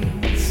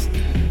worries.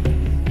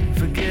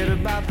 Forget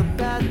about the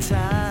bad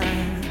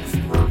times.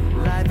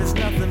 Life is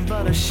nothing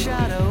but a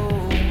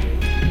shadow.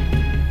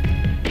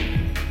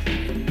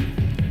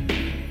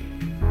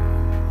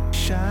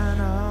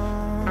 Shine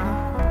on.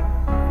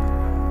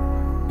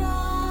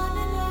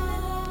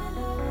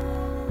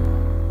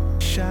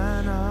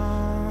 Shine on.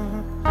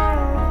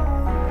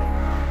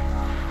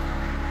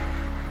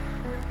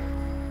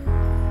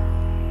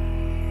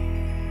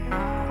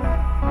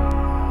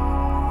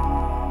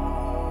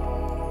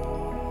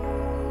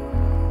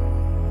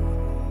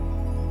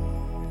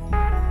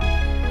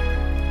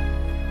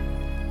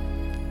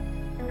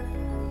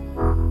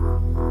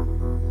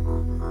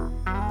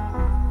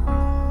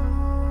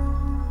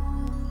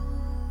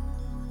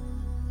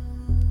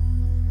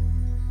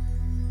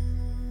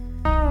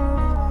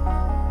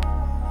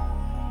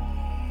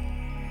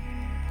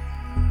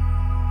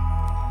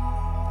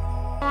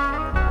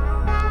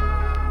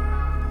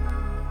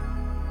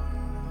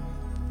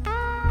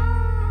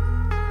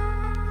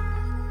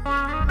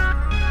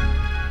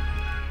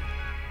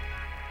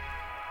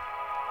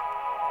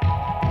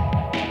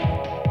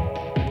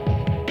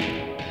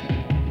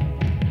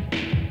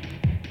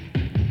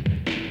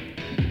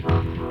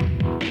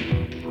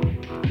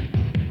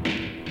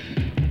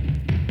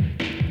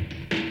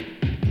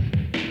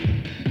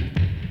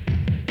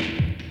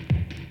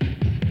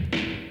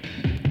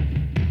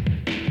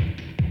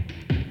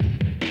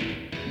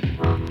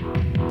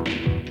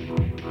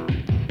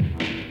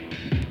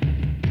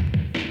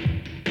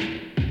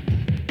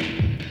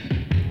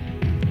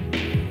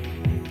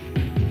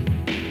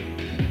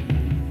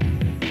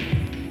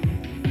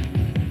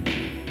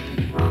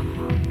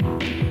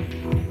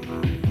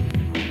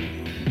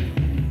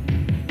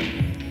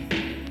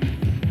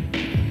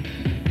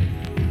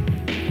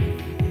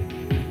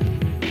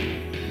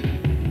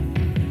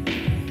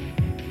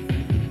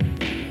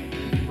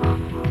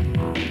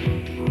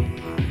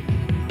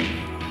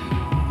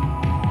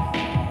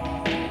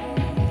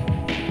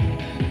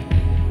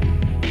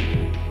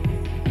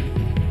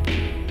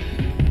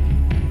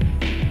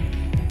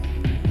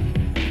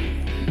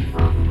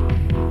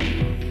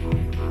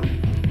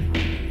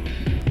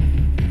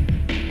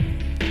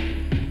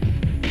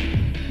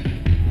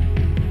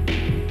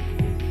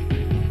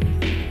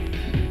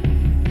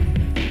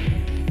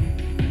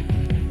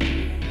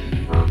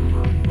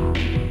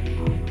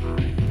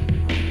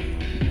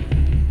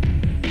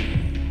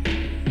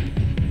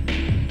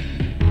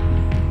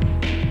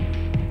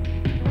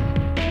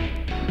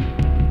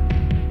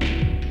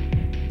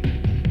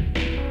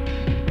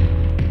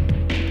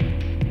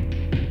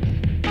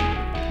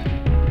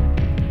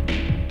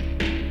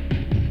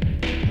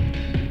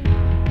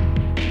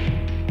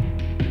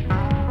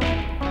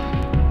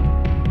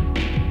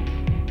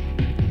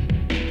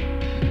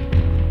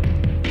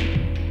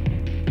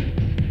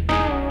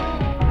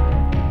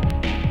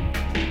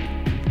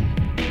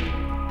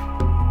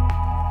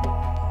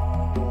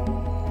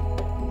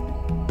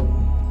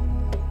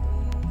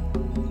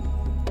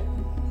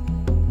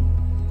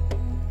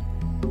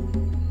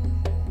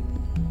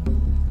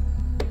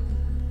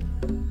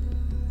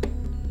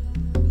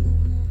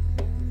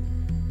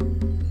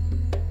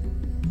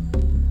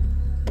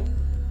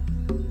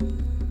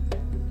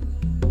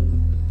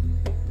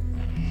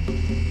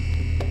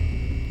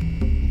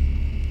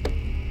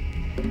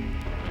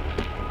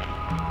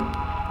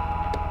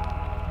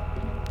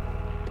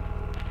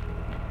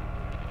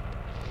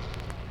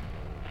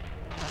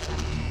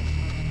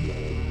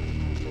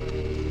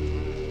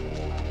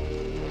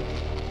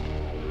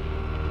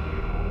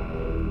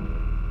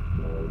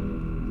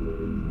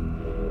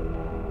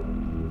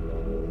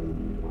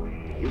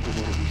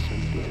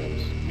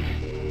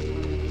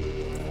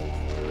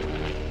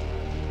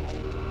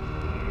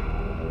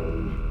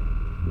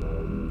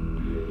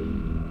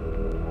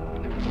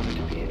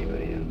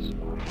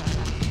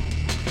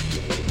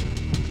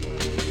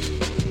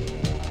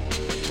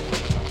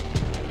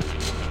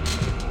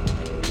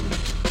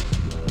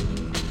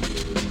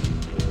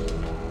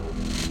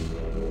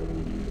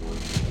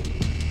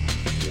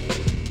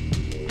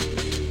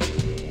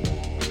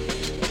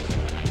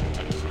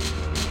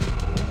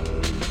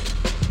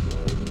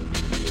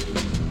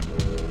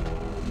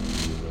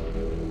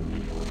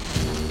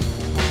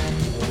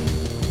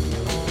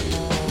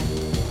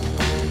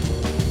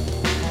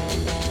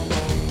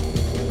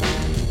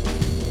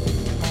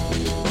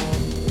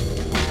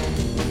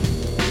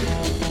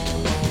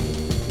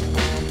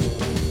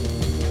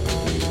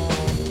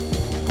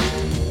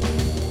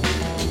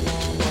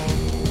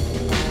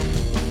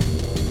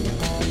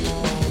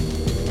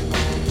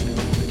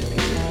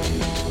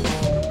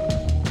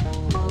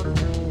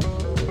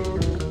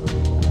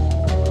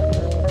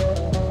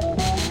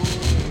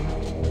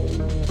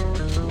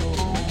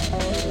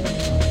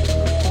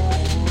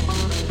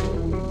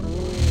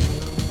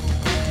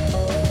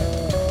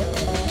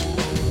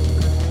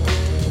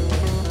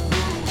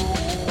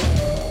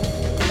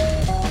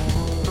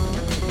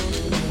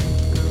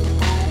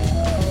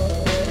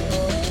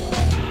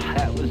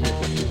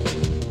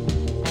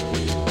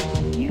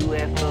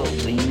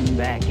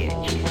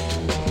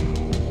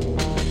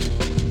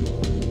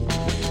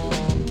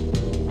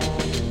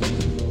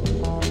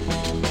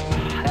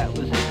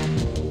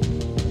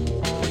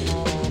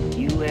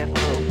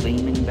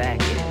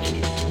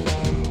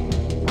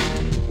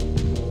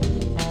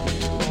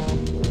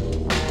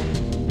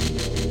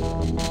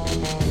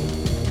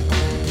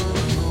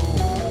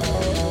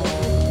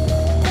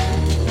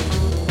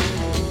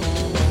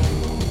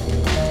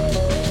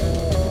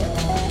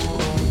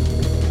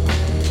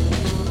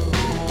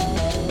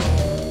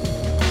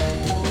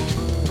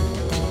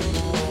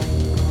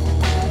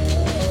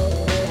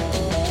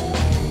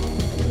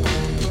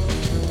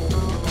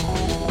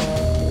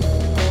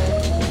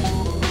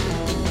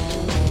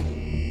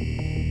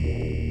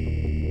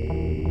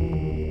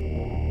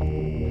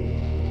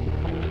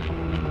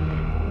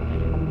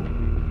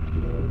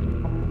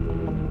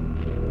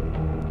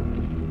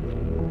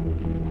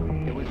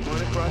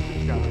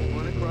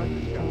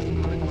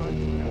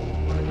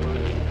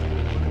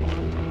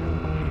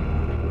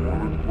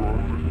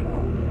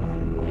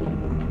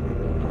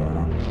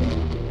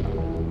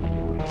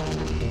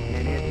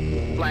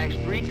 flashed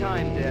 3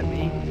 times at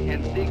me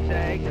and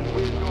zigzagged and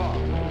whizzed off.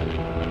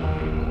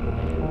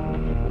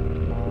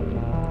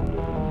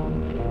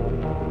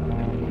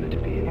 Never wanted to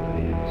be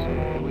anybody else.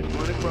 It was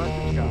one across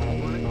the sky,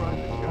 one across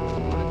the sky,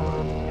 one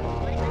across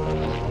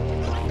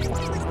the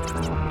sky.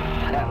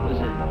 That was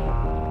a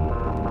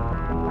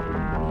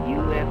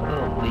UFO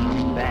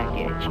leaning back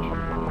at you.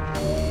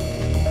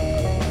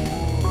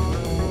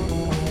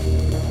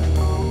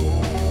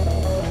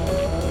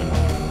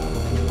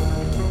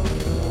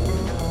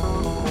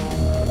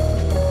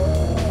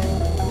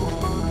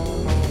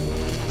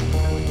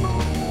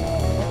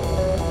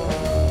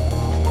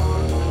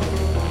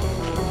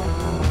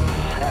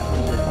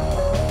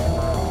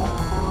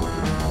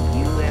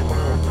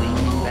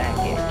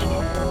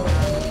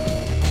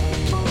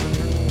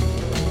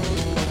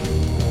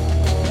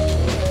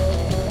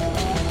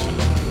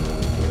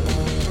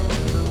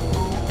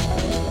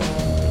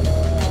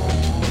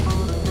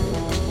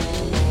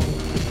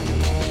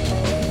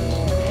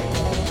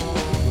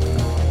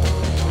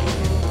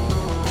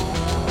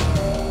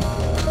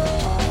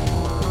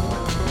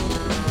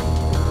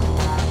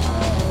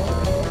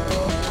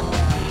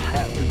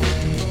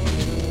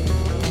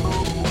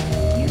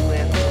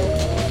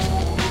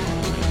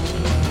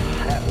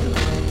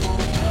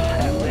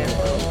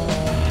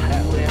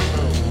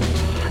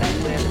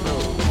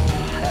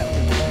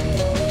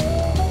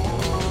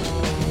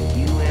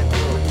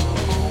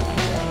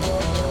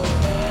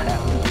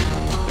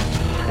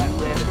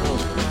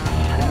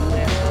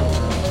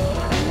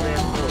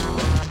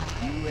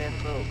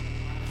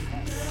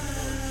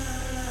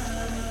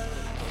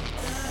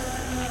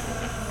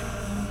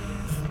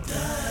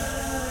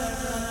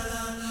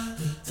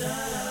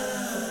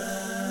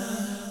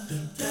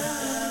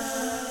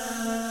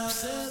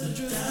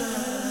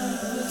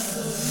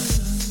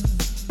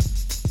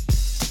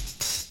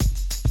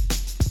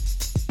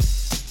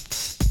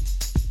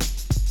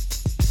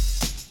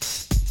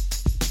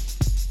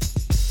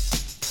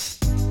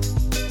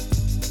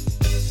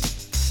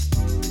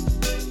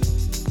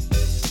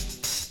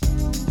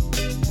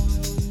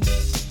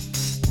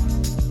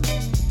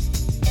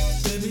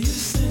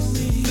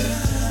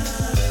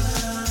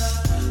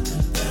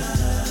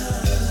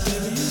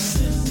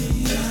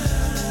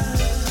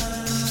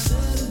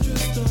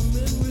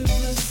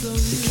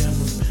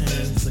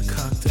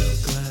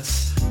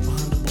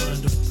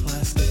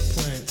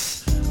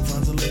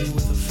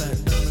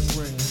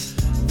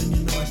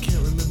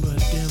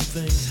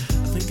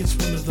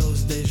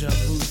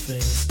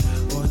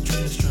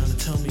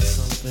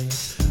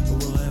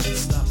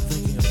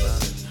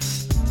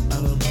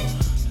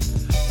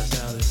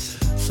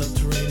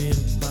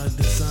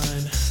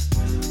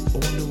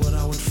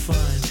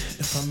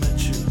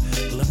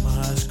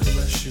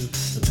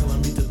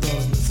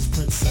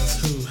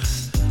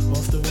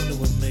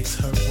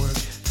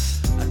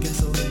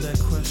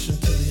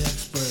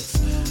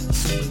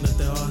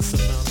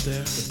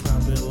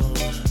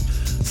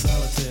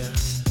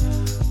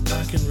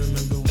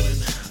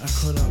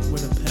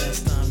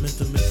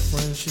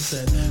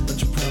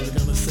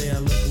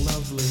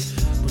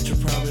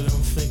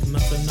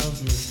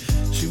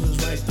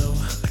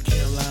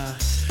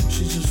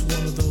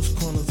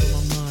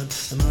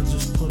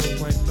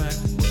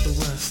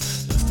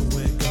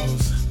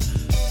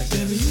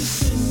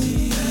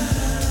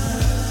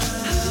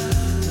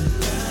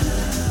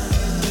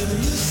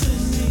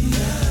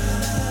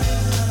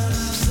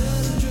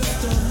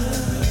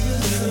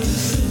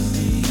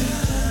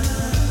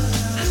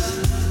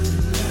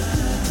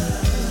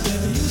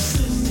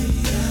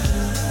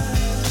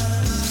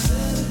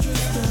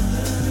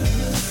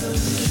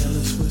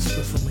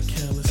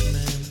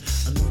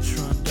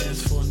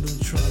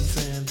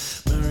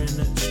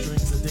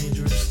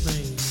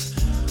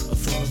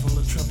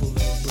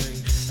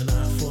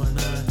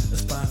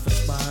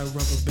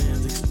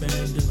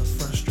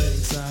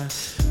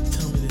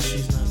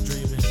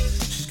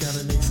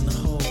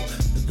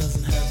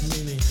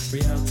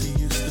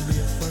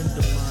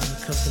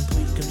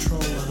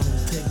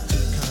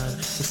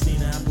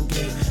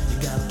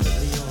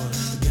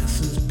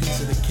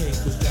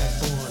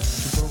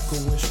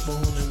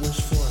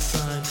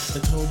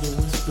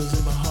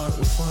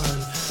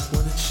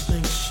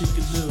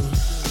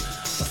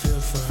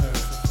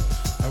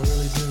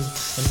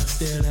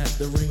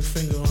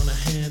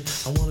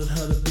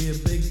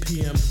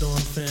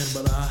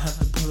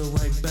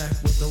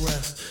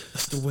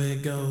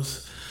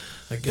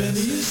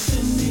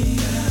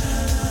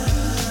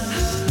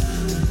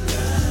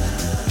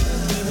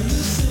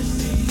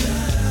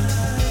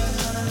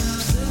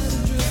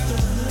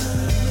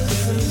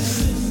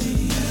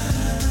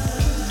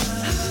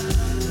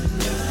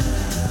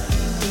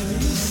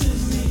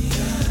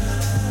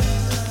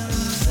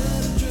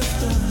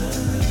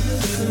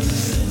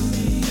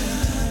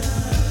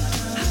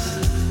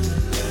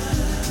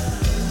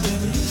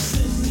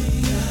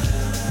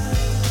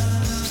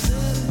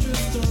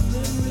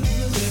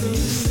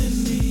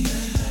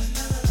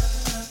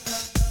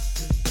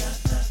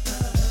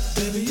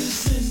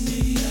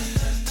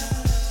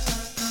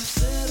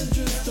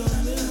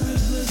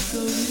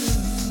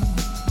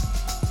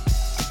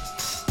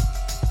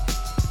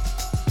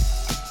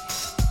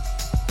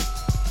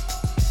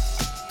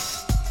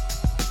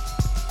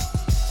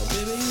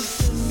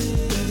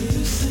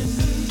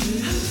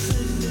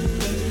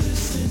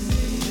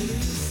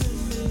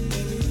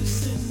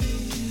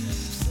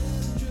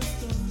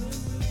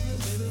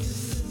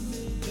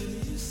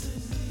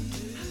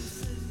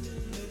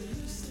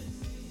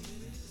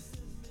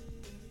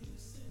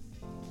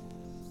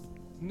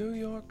 New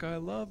York, I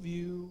love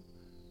you,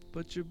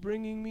 but you're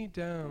bringing me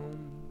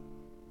down.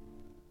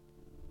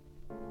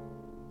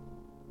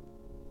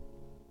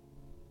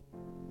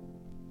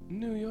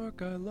 New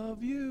York, I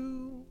love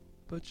you,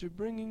 but you're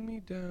bringing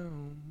me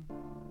down.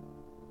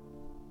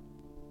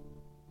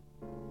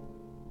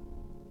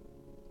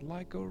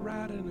 Like a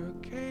rat in a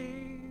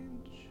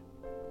cage,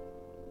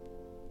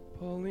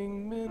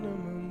 pulling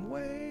minimum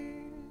wage.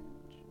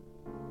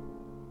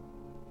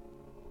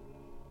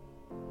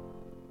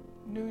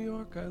 New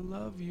York, I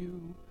love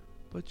you,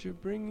 but you're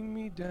bringing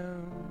me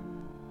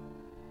down.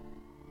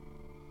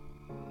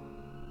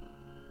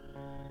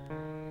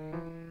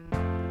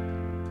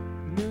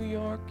 New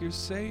York, you're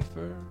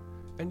safer,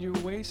 and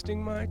you're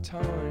wasting my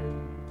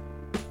time.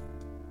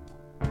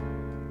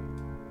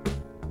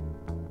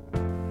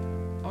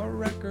 Our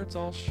records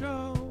all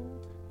show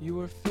you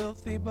were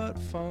filthy but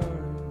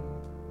fine.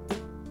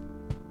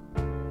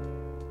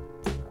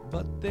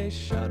 But they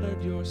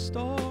shuttered your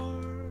stores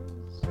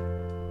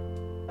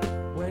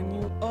when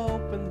you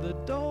opened the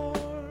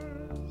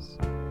doors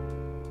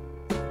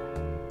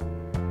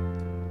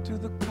to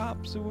the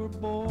cops who were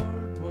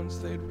bored once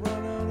they'd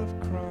run out of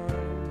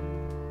crime.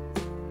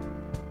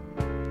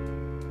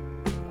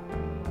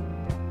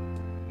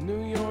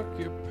 New York,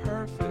 you're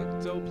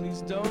perfect, oh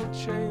please don't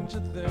change a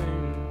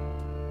thing.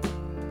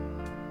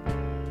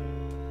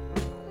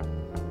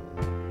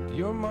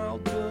 Your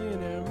mild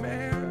billionaire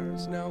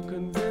mayor's now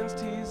convinced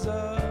he's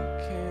a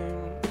king,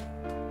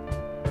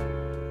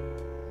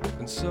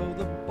 and so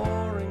the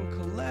boring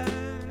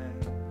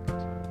collect,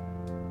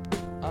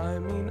 I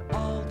mean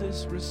all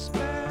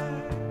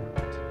disrespect.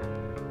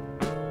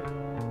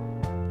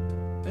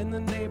 In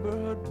the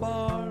neighborhood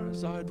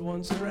bars I'd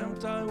once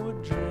dreamt I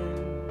would drink.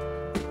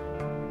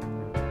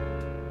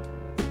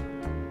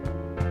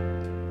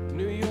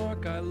 New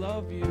York, I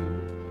love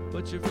you,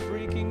 but you're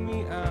freaking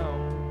me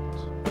out.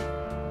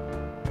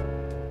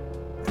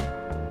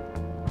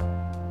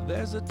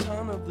 There's a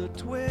ton of the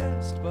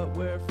twist, but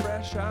we're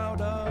fresh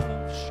out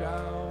of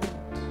shout.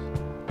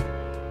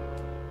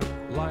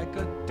 Like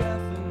a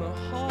death in the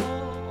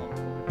hall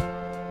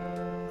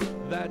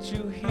that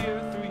you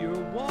hear through your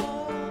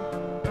wall.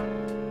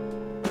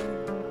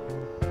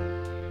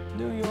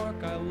 New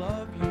York, I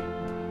love you,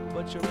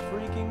 but you're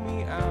freaking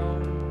me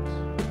out.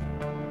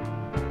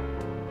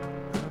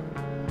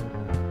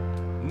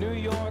 New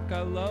York,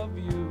 I love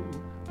you,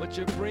 but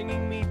you're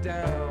bringing me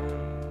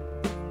down.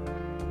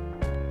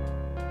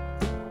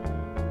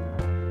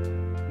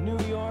 New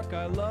York,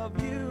 I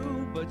love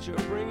you, but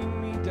you're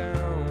bringing me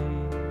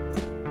down.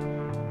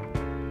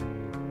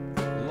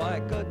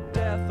 Like a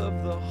death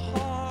of the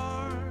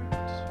heart.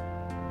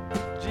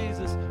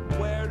 Jesus,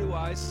 where do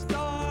I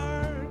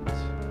start?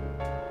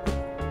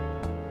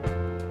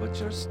 But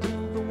you're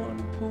still the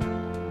one pool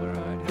where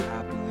I'd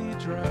happily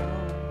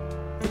drown.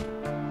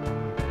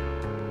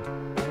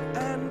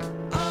 And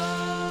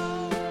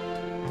oh,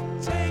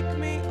 take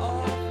me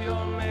off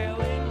your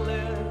mailing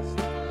list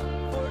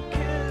for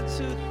kids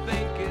who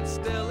think it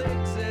still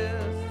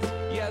exists.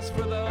 Yes,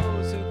 for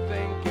those who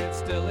think it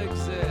still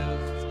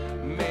exists.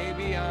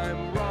 Maybe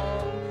I'm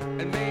wrong,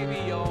 and maybe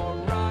you're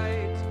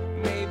right.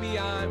 Maybe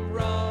I'm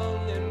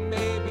wrong, and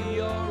maybe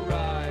you're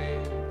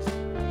right.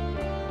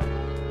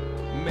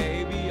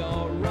 Maybe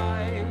you're right.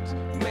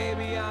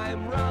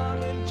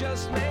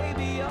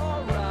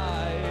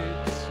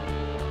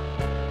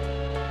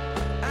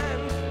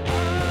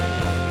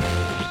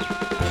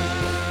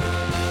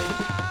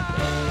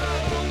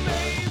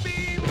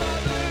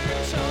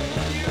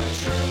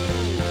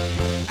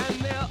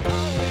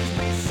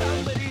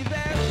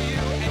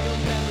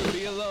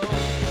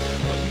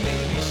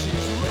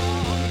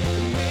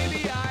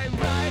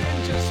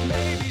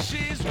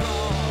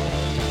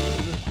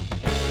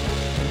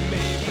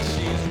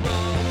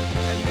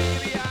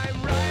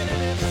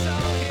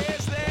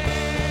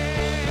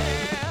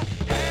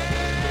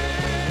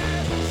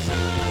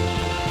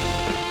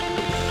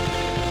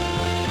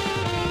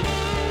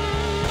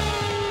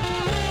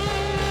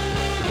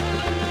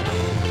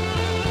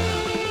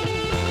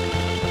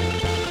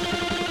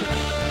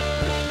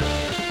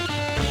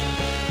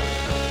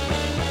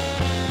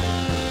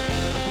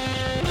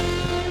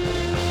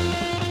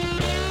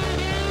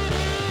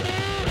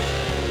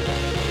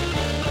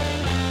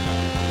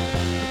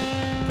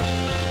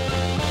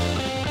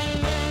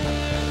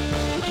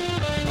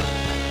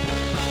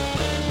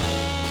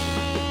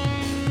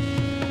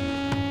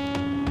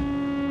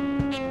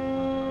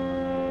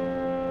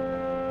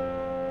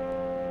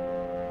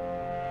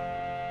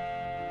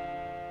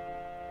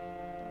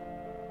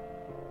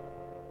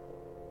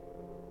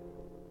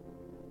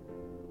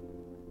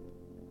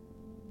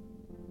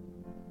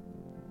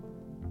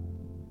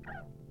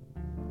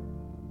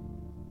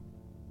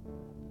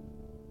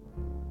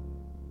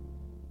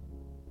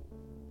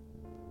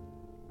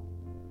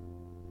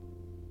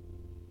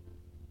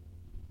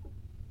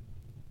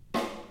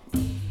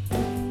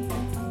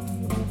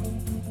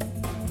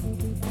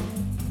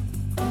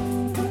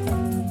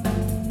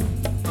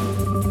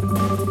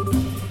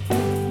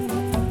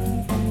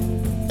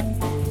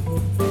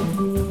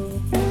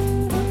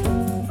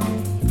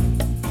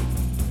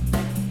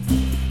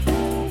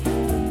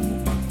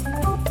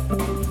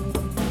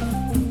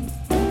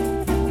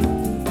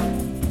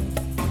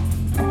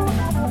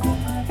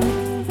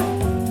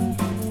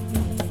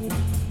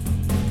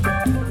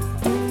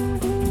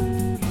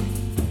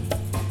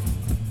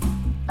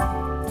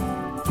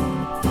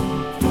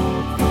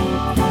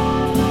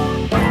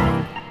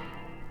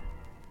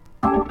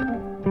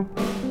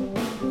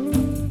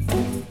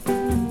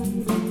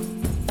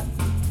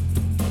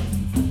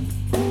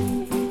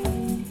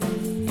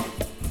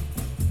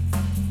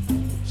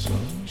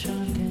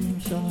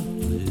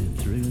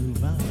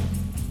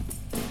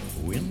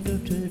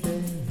 of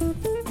today.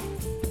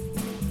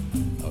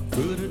 I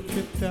could have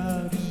tripped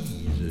out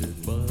easy,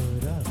 but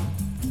I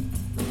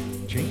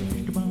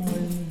changed my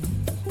ways.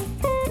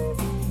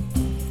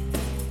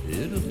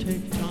 It'll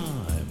take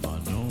time, I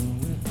know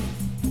it,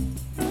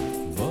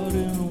 but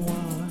in a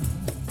while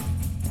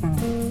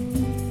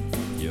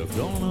you're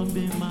gonna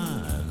be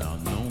mine, I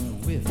know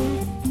it.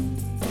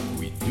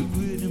 We do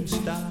it in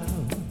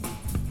style,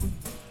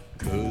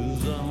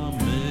 'cause I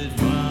made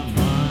my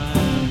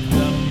mind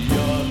up.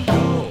 You're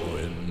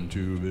going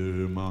to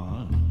be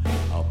mine.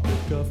 I'll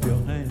pick up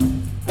your hand,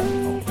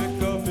 I'll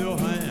pick up your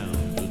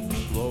hand and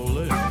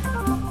slowly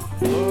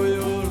blow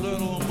your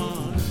little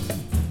mind.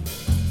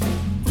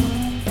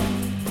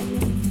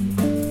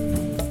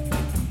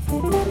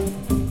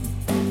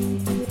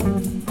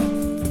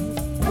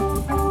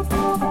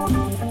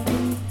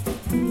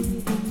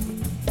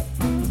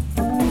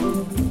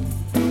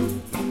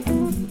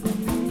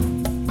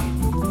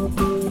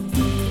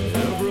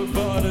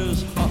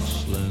 Everybody's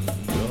hustling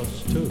just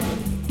to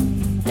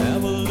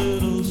have a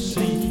little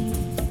scene.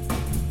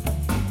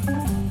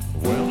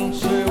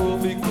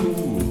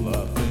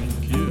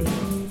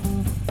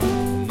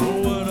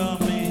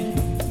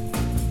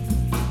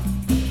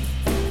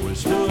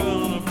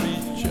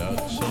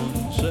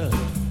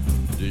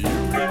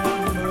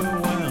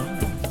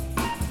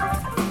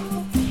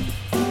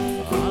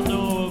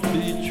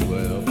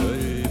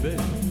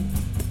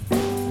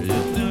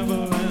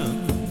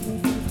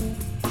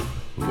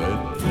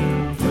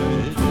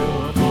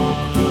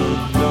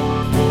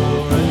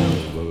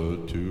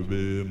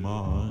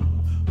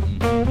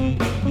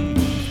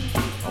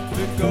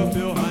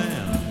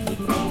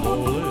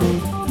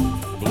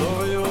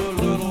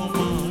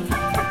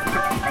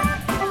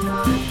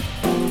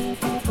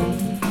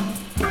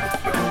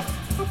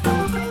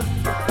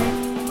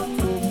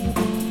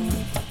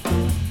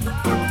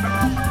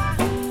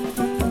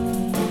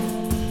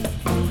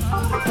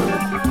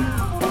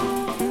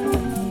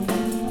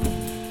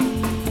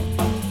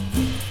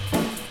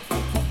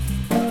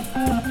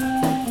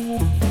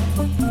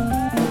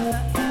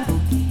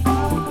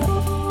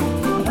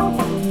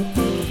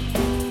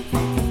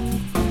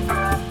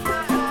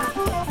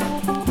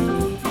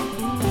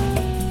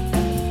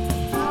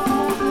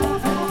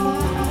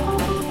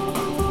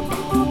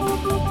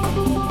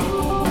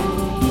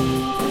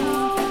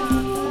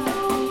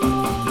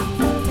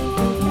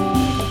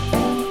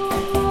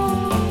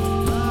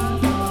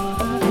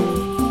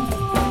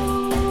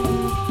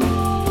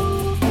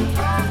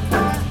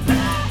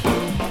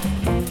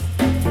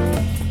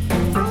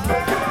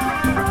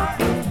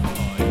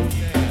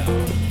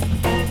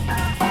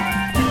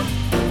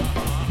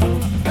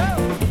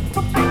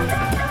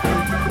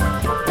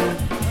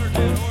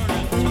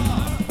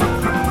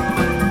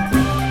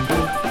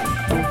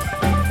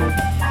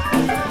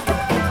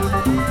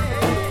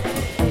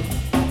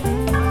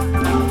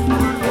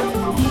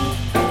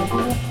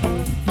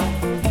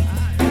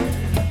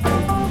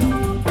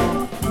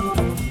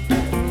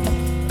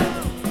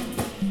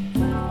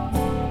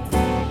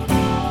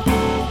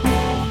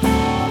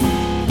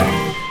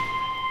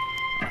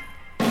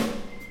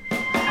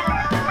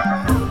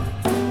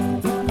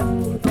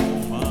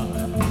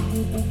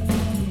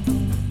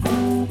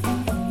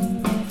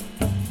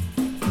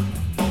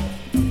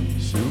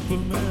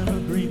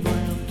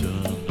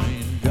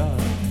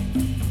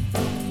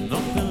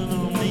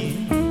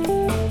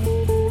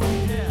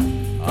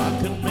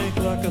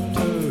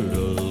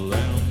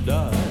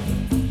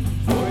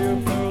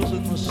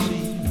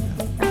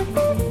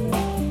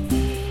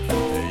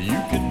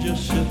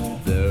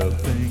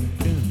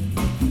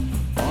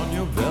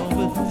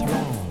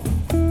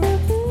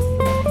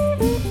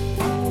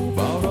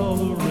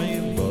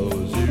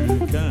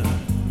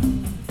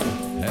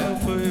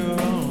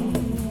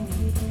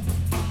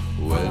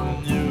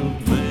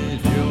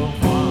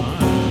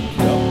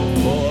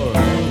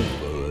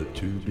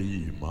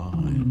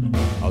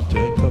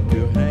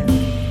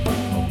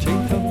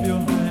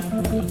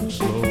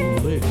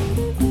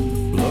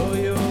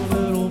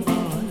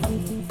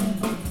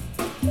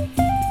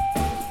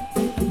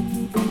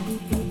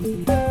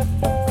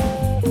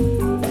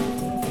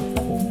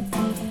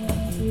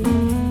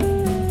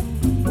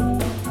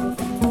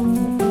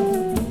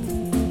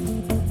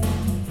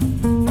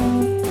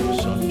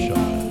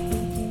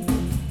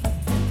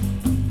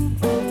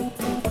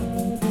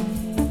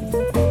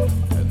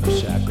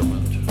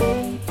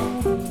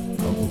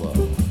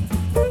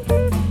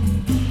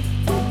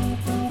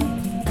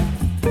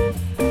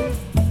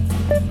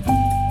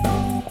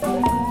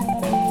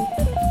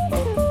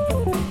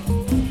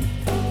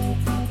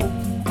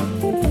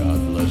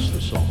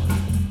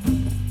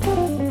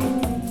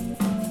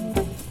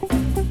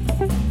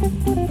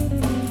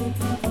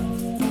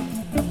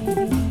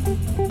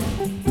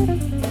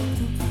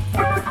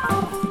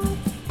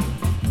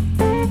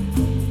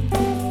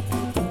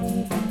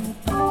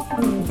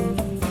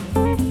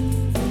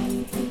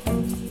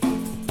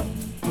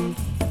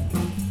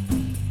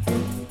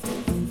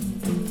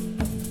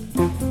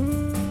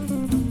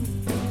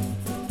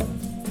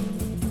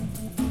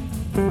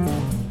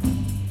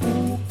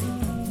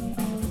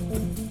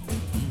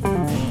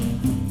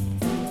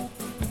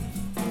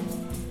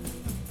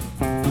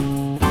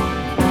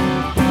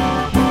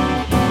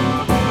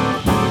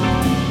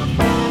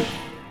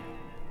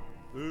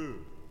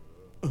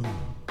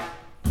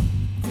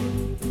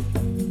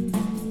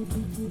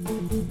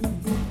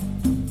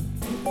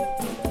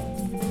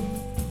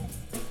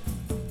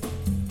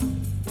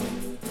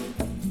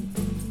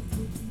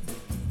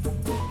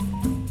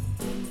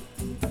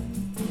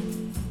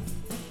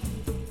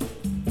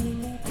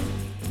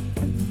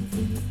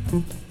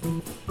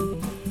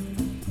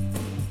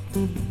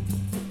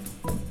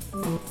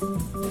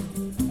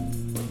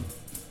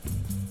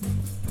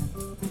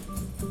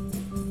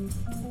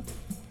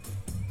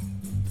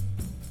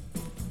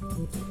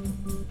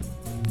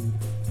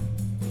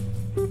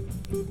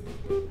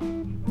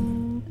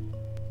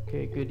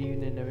 Okay, good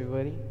evening,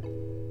 everybody.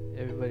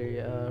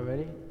 Everybody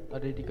ready? Oh,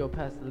 did you go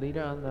past the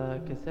leader on the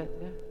cassette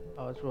there?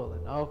 Oh, it's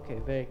rolling. Okay,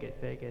 very good,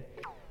 very good.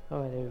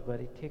 All right,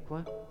 everybody, take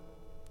one.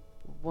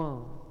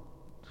 1,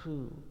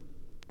 2,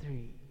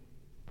 3,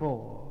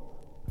 4.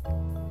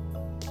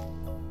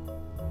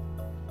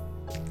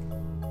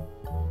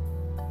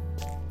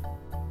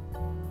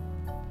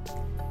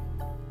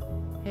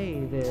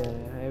 Hey there,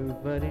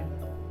 everybody.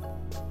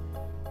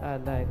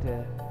 I'd like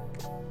to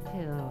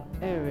tell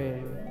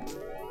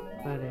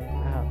everybody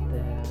out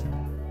there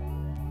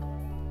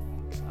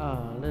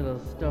a little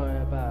story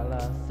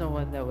about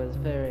someone that was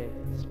very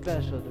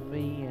special to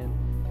me, and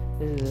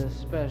this is a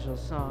special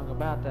song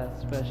about that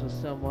special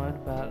someone,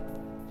 about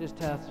just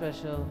how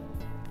special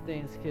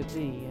things could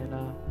be. And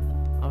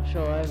I'm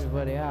sure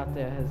everybody out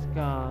there has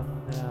gone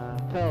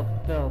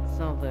felt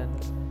something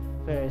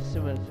very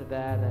similar to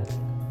that, and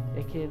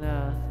it can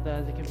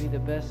sometimes it can be the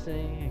best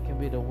thing, it can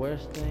be the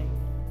worst thing.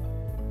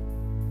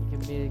 It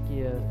can make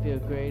you feel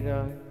great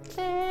or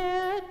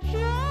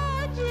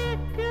Georgia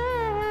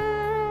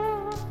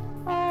girl,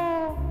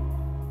 oh,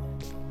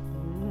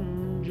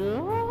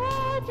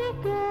 Georgia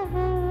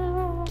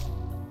girl,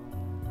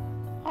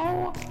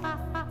 oh,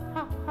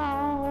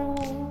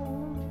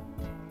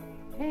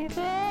 hey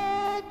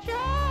there,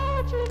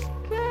 Georgia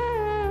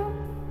girl,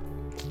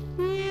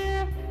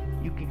 yeah.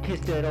 You can kiss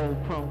that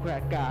old prom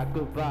crack guy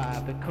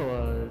goodbye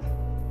because,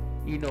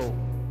 you know,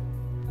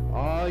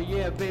 oh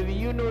yeah, baby,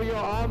 you know you're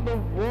on the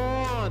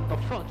one, the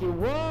funky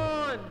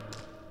one.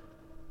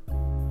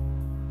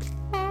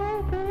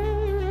 Oh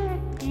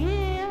baby,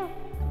 yeah.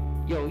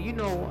 Yo, you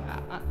know,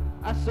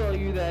 I saw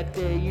you that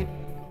day.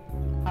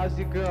 How's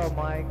your girl,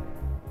 Mike?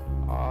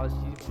 Oh,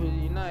 she's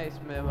pretty nice,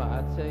 man. But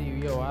I tell you,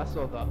 yo, I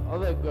saw the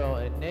other girl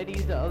at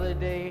Nettie's the other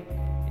day,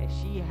 and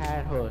she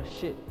had her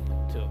shit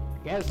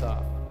together.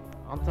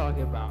 I'm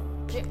talking about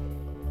hip,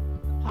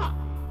 hop,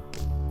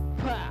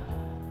 pop,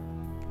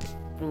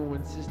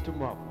 booming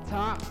system up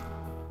top,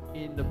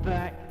 in the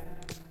back.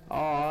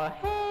 Oh,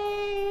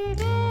 hey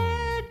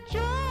there,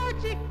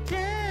 Georgia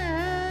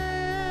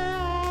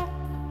girl,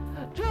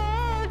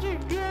 Georgia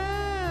girl.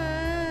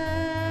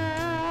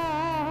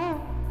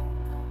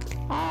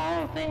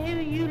 Oh,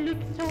 baby, you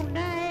look so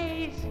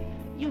nice.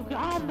 You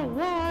on the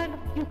one,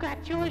 you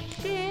got your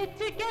shit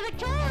together,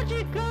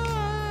 Georgia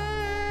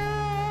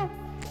girl.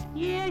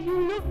 Yeah,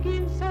 you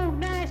looking so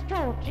nice,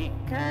 Georgia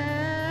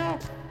girl.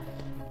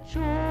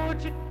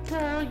 Georgia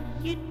girl,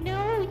 you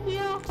know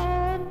you're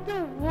on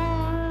the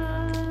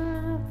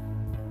one.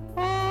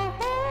 Oh,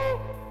 hey,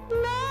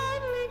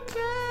 lovely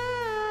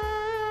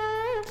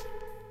girl.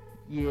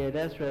 Yeah,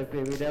 that's right,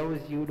 baby. That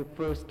was you the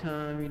first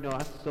time, you know,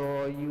 I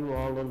saw you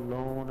all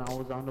alone. I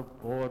was on the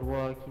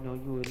boardwalk, you know,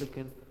 you were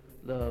looking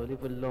lovely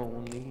but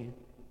lonely.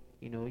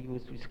 You know, you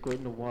was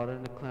squirting the water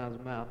in the clown's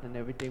mouth and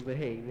everything, but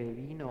hey,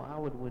 baby, you know, I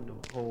would win the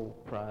whole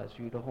prize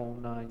for you, the whole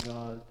 9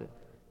 yards, the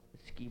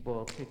skee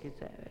ball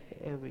tickets,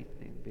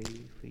 everything,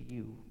 baby, for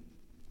you.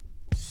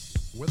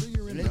 Whether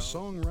you're into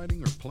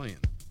songwriting or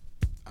playing,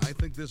 I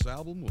think this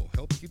album will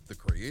help keep the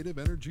creative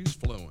energies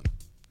flowing.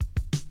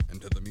 And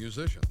to the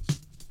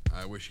musicians,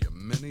 I wish you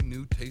many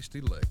new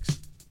tasty licks.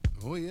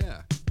 Oh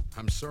yeah,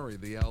 I'm sorry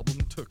the album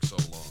took so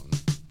long.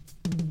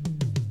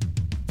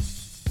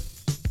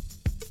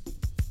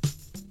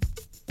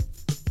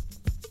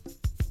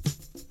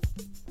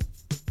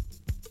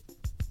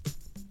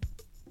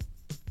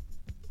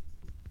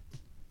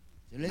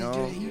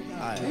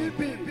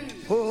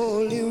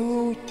 Holy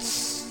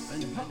roots,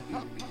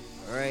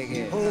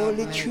 reggae,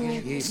 holy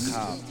truths, hip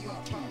hop,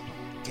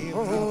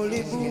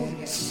 holy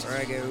boots,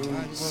 reggae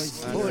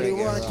roots, holy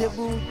water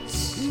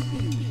boots,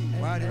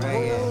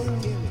 reggae,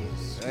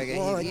 reggae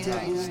water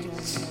hip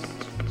boots,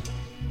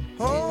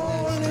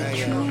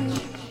 holy truth,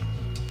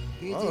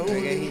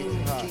 holy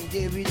King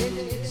David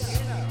roots,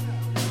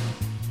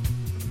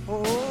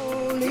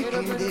 holy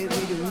King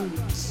David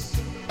roots,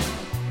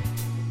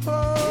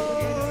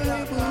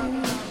 holy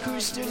boot,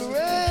 crystal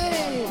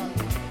rain,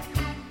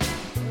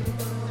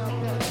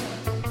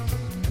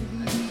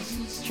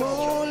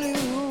 holy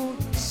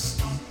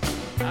roots,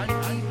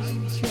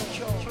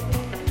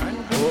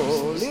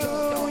 holy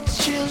roots,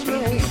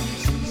 children,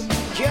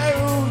 Jah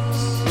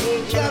roots,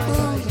 Jah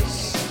boots,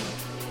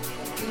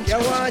 Jah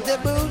water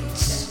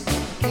boots,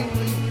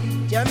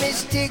 Jah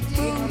mystic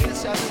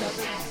boots,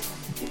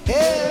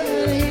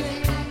 hey,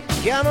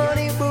 Jah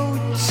money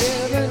boots,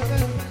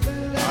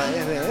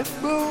 IMF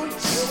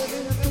boots,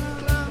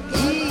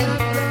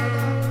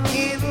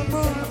 evil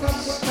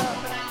boots,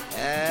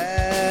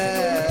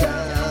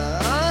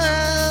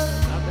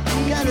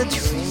 got a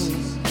dream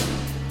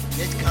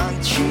that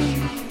can't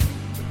cheat.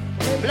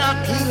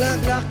 Black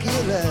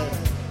killer,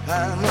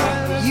 I'm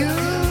on you.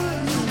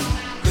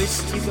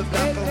 Christopher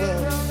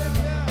Blackwell,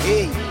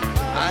 hey,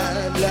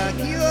 I'm black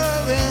you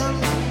well,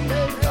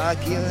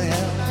 black you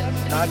hell,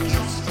 black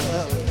you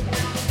spell.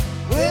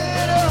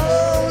 Well,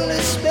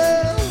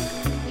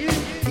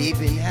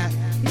 living hat.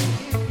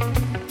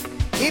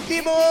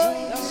 Hippie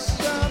boys,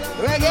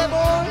 reggae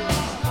boys,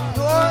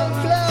 go on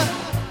club,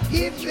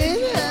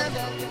 hippie hat,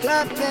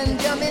 clap and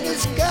jump in the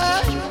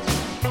sky,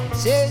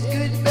 says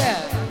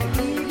goodbye.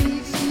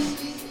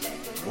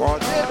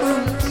 Water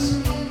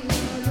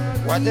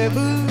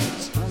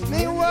boots,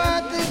 me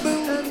water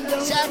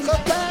boots,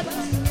 psychopath,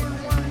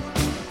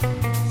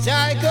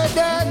 psycho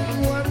dad,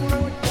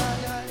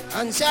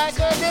 and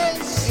psycho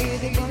this.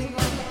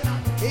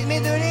 Hit me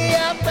to the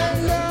up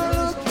and don't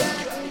look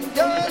back,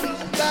 don't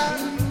look back,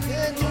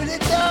 to the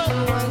top.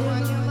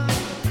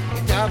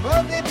 The top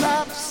of the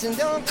pops and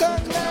don't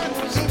come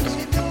down,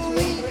 62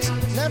 weeks,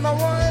 number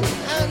one,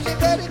 and the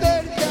very,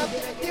 very top,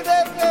 the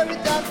very, very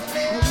top,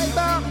 play I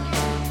back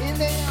in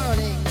the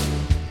morning.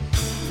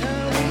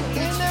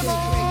 In the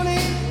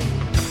morning,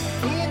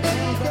 in the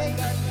midday,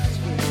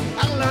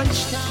 at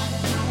lunchtime,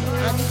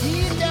 at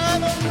tea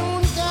time, at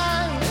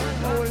noontime,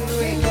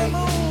 in the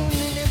moon,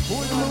 in the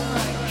full moon,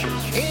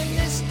 in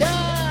the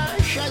star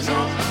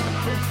shazam,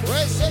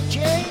 where's the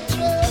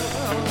changer,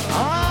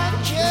 on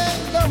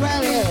change the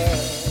valley,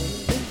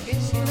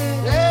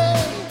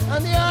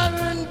 and the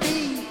R&B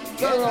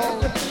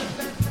garage,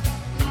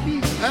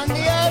 and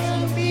the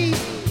R&B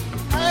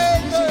I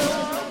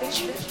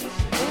garage, in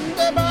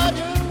the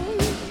bottom,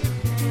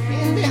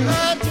 in the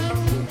hot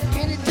room,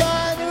 in the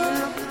tight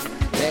room,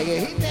 reggae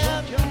hit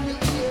now,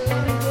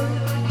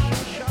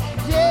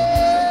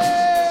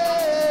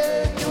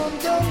 yeah, dum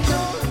dum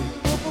dum,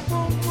 boom boom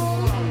boom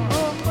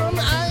boom boom,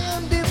 I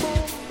am the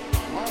boom,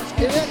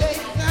 reggae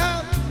hit now,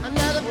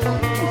 another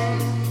boom,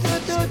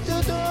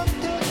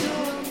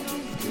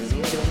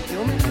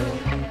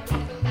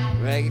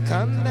 reggae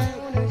come back,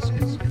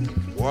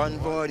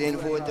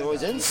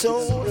 144,000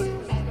 souls.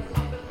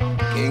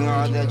 King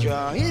Arthur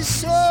draw his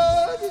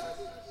sword,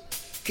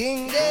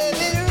 King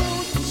David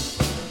roots,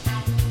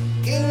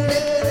 King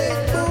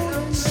David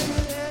boots,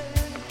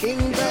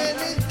 King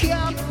David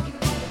cap,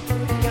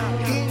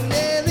 King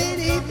David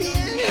hippie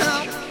and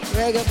hop,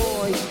 reggae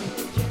boy,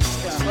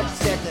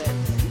 upset it.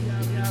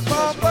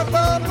 Pop, pop,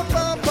 pop,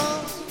 pop,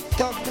 pop,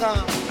 top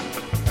down,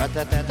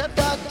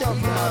 ta-ta-ta-ta-ta, top down,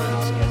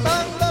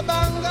 banga,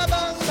 banga,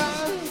 banga,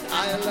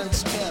 island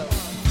spell,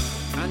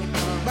 and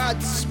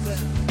bad spell.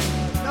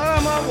 No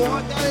more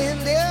water in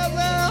the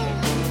well.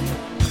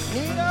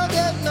 Need to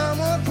get no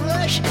more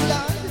fresh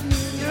blood.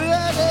 You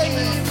had the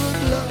evil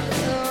blood.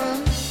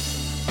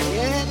 You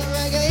had the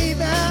reggae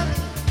back.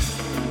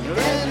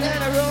 Then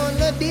around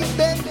the big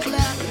bend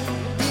clap.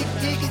 Tick,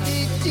 tick,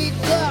 tick, tick,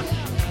 tock.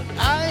 I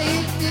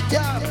hit the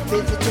top.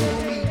 It's 2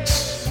 weeks.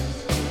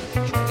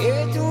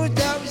 Year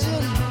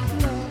 2000.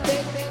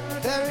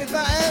 Very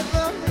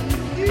forever.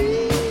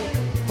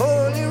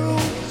 Holy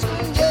roots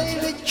and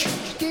David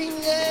Church. King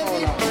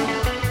David.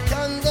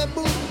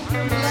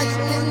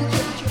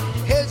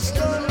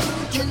 Headstone,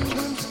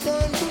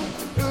 Tombstone,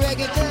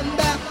 reggae come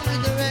back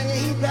with the reggae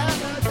hip hop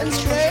and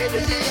straight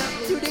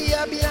to the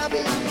yabby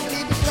yabby,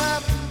 keep it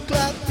clap,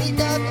 clap, beat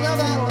that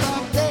love,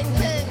 clap, bang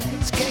bang,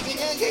 skeggy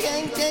gang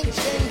gang gang,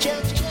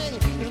 chang chang,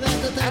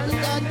 rat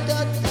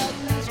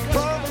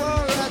pop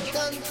rat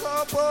and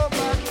pop rat, rat,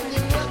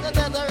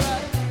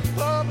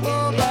 pop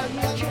rat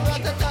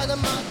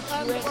and mat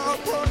and pop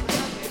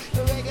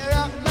the reggae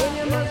rock,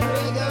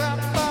 reggae rock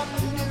pop,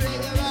 the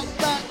reggae rock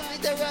back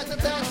with the rat.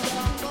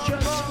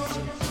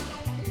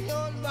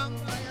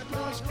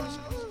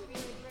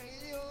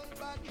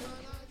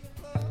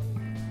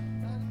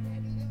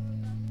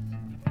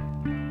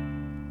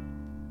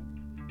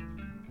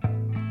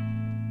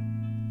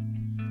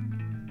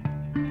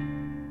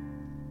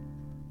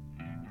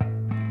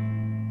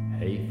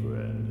 Hey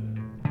friend,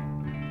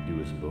 do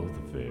us both a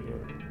favor.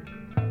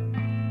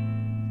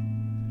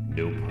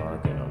 No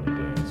parking on the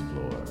dance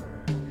floor.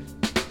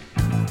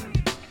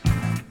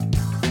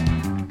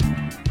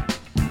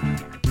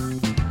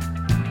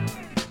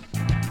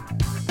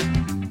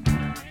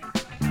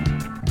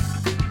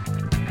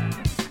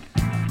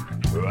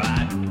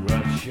 Riding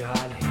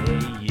roughshod,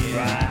 hey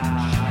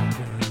yeah.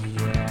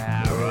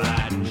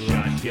 Riding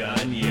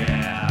shotgun,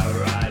 yeah.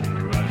 Riding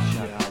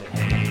roughshod,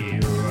 hey.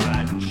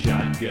 Riding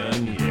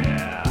shotgun,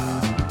 yeah.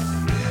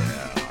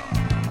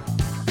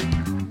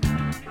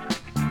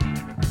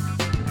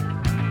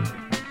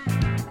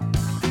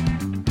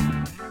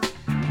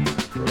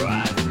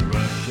 Riding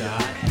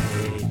roughshod,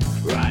 hey.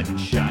 Riding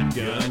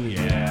shotgun,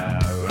 yeah.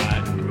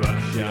 Riding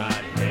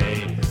roughshod,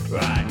 hey.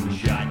 Riding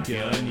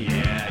shotgun,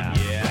 yeah.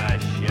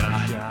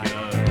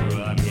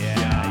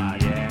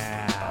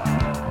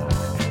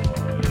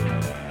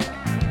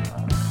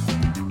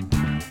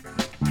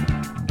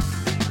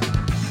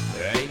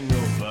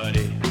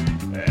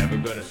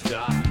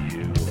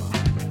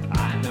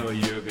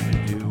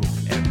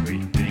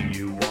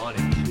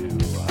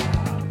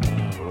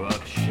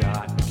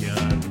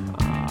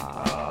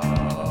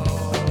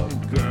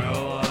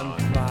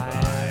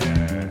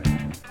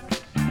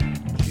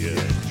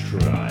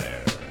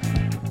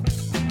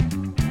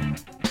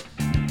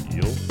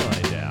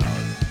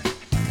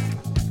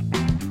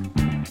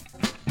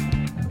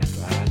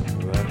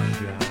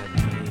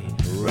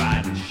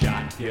 Riding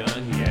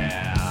shotgun,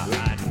 yeah.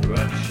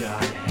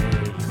 roughshod,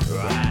 hey,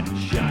 riding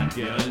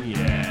shotgun,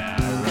 yeah,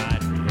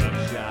 riding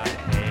roughshod,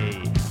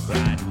 hey,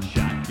 riding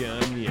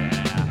shotgun,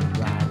 yeah,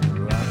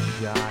 riding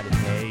roughshod,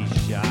 hey,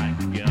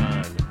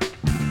 shotgun,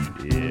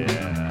 yeah.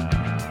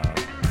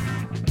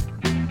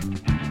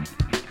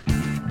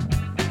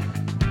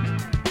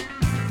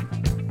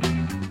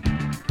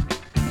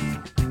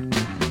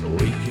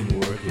 We can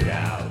work it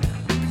out,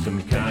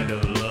 some kind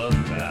of love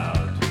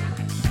bout.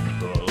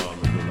 Pull on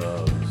the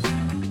gloves,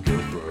 go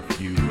for a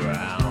few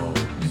rounds.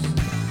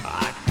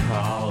 I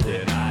called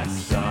it, I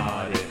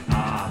started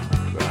off,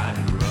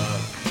 riding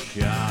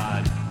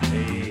roughshod,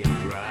 hey,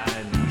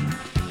 riding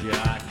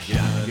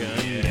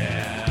shotgun,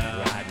 yeah,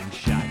 riding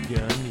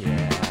shotgun,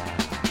 yeah.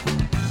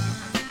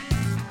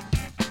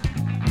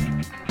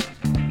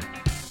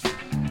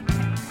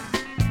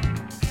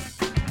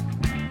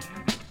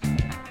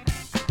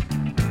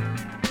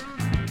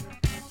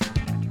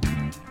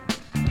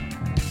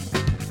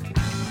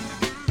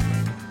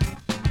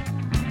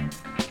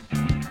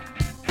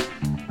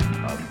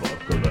 I'm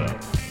buckled up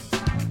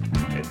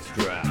and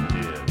strapped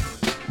in.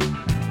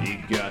 You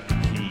got the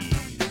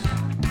keys.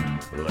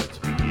 Let's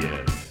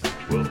begin.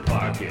 We'll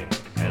park it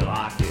and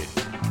lock it.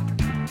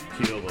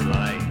 Kill the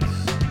lights.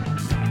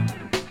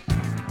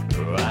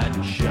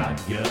 Riding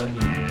shotgun,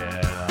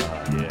 yeah,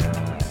 yeah.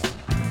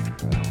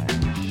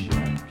 Riding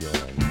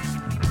shotgun,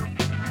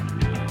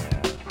 yeah.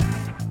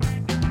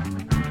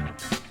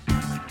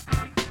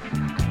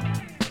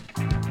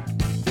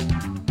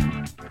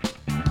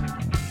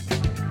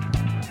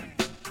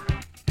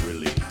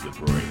 Release the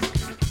brake.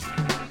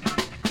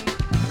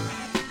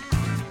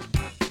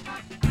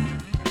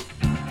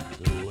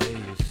 The way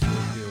you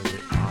sick of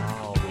it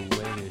all, the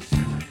way you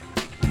sick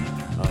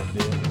of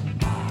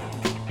it all.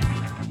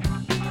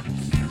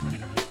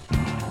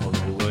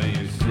 The way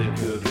you sick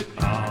of it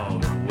all,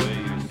 the way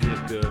you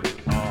sick of it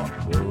all,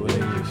 the way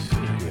you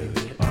sick of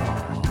it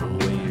all, the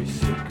way you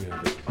sick of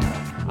it all.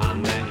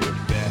 I'm at your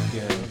beck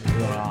and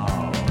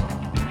call.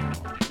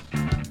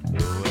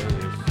 The way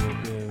you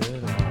sick of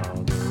it all,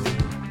 the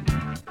way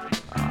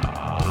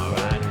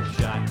riding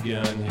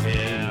shotgun,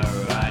 yeah,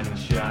 riding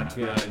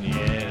shotgun,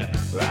 yeah,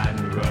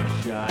 riding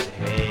roughshod,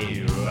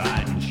 hey,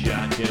 riding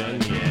shotgun,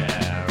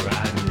 yeah,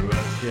 riding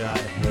roughshod,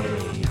 hey,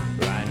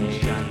 riding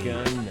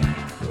shotgun,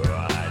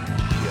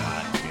 riding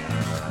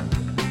shotgun.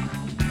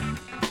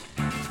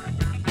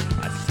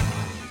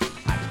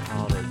 I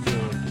call it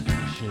your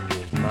position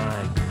is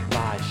mine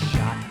by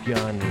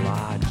shotgun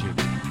logic.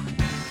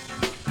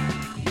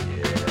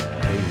 Yeah.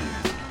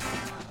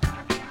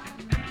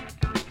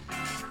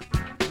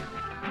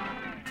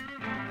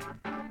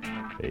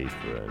 Hey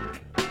friend.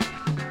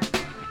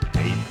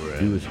 Hey friend.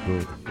 Do us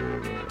both a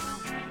favor.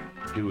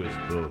 Do us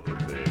both a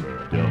favor.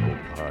 Double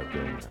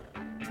parking.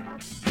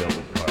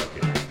 Double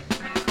parking.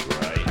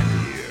 Right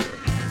here.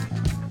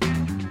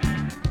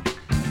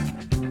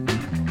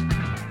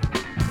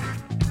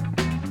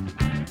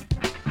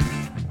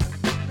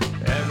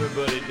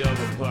 Everybody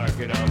double park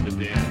it on the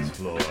dance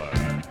floor.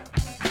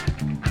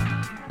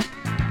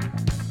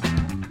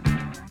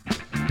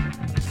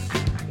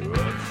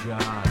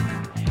 Roughshod,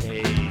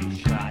 hey,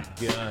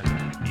 shotgun,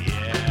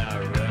 yeah,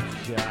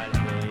 roughshod,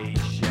 hey,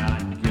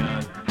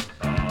 shotgun,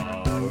 oh,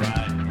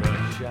 riding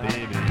roughshod,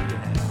 baby,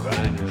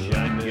 riding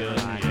shotgun,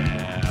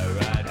 yeah,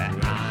 riding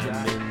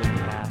roughshod, in the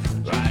past,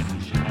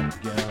 riding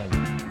shotgun,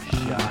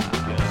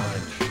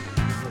 shotgun,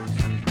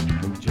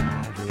 and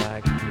drive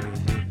like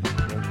crazy,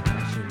 and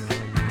passion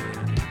on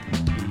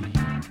me,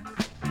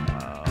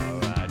 oh,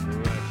 riding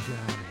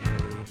roughshod,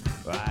 hey,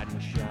 riding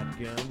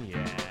shotgun,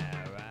 yeah,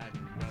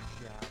 riding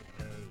roughshod,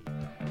 hey.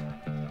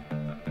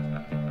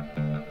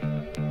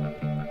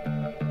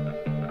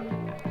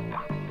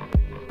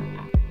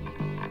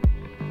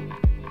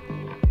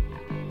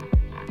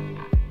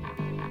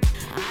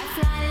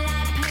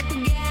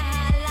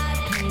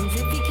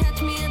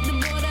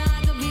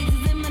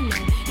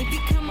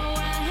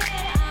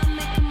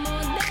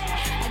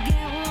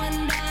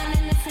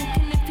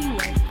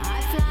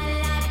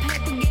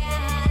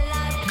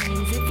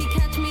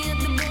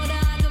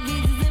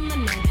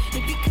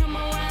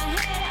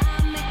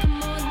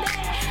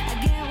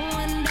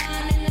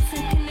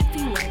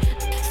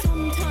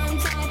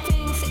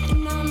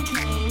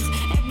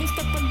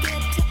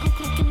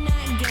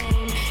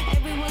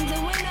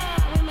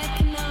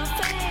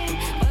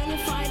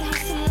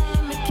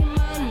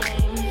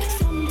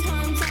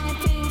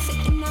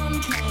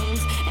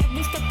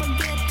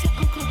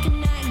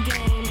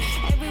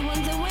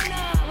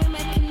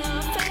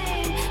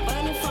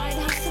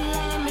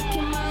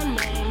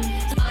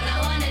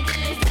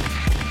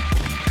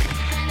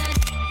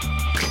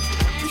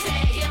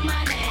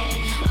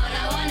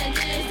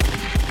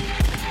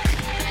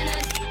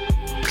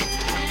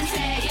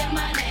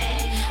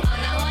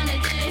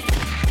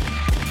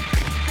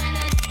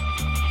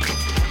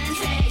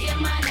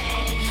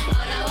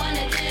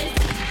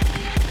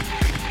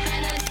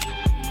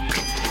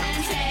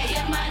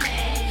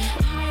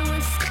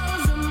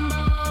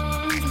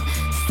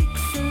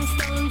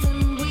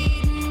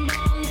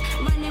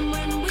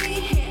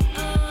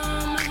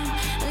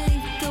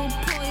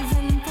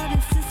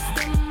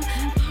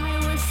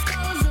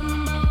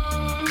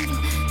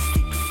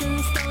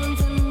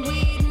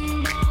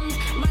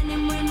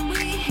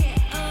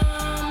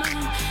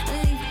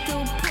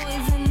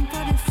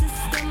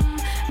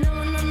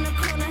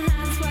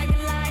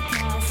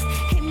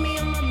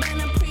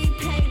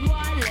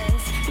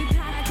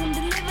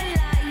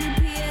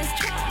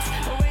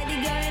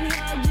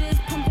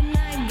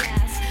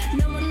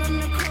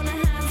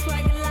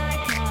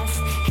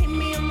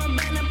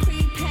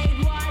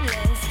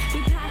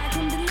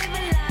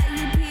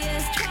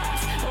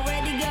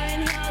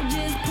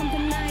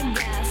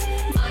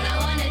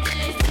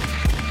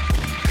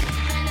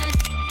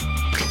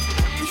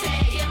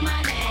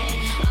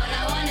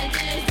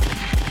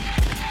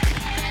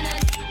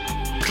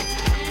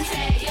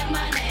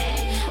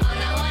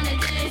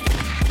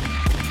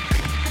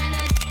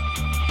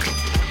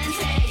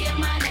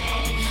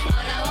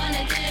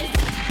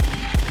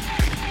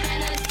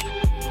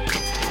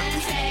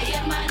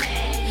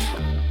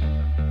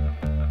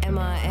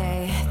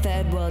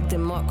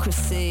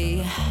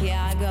 bureaucracy.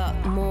 Yeah, I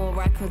got more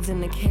records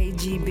than the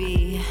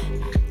KGB.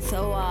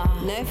 So,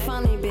 no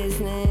funny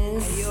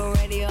business. Are you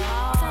already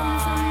off?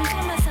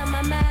 Some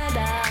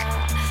murder.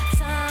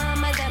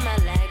 Some of them I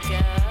let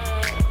go.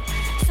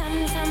 Some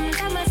murder.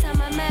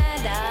 Some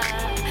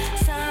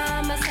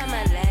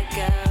I let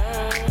go.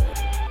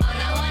 All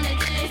I wanna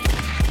do is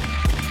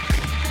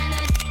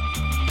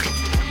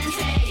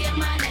take your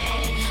money.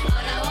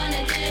 All I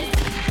wanna do is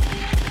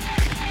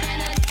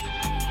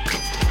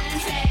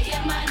take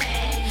your money.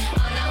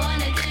 All I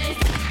wanna do is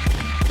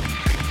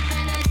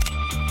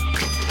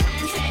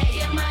take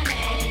your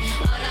money.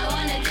 All I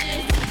wanna do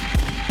is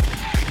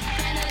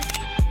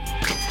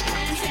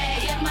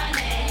take your money.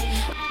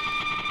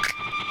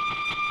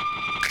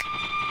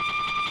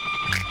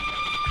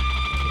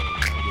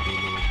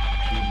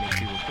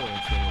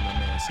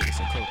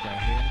 Citizen Coke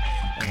right here.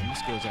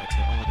 This goes out to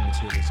all the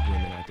materialist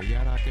women out there.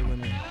 Y'all out there with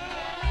me?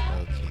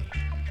 Okay.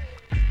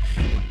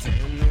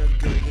 Damn, little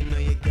girl, you know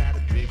you got a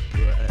big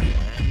butt.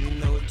 You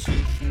know it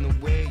too from the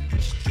way you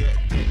strut.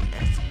 Didn't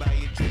ask to buy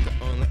you a drink, I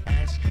only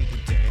ask you to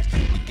dance.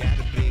 You got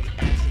a big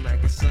ass and I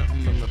got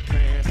something in my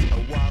pants, a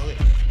wallet,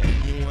 and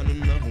you wanna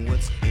know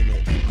what's in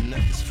it.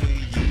 Nothing's for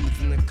you,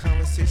 then the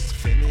conversation's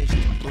finished.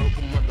 The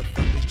broken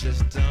motherfuckers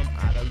just dumb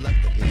out of luck,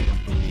 but is the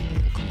booty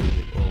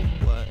included or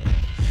what?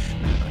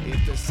 Now,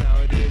 if that's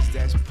how it is,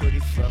 that's pretty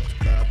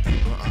fucked up.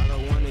 Well, all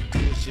I wanna do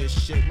is just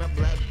shake my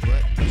black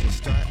butt. But you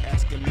start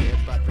asking me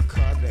about the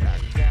car that I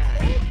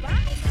got.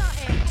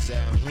 I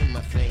said, I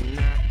think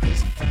not,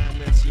 cause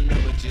finance, you know,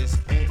 it just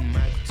ain't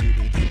my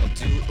duty. I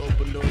do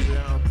open doors and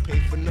I don't pay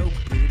for no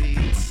booty.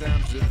 In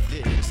times of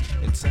this,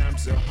 in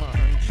times of hard,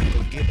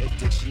 go get a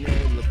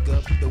dictionary, look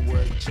up the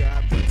word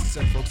job. But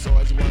some folks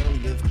always wanna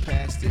live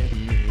past their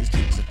means.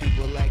 So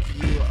people like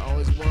you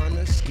always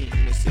wanna scheme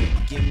and say,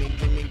 gimme,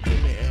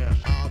 and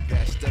all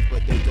that stuff.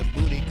 But does the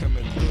booty come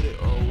included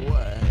or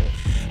what?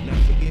 Now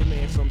forgive me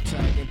if I'm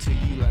talking to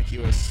you like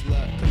you're a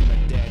slut, cause my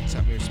dad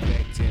taught me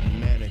respect and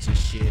manners and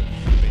shit.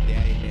 But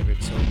daddy never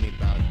told me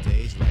about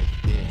days like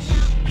this.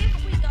 Now,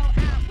 if we go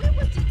out, where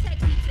would you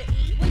take me to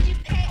eat? Would you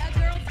pay a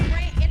girl's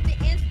rent if the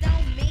ends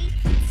don't meet?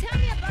 Tell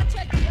me about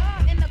your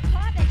job and the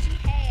car that you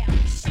have.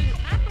 Shoot,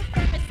 I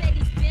prefer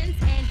Mercedes Benz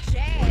and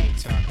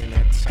Jazz. Talking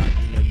that talk,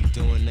 you know you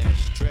doing that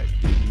strut.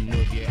 You know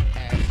if your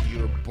ass,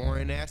 you're a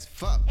boring ass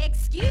fuck.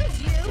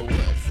 Excuse you? For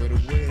what? For the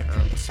way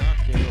I'm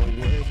talking, or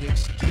what?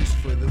 Excuse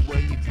for the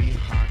way you be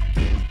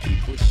hawking.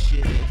 People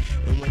shitting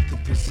and what to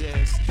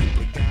possess.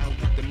 The guy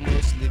with the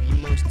most leave you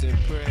most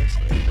impressed.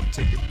 If I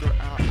take a girl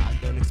out, I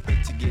don't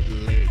expect to get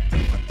laid.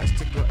 But for us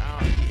to go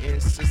out, you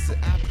insisted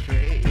I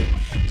pray.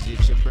 Is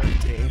it your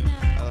birthday?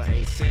 Oh, I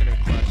ain't Santa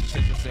Claus,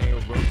 chickens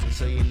ain't roses,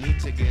 so you need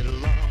to get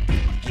along.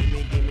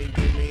 Gimme,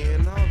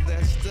 and all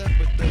that stuff.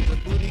 But does the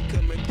booty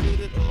come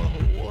included or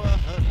what?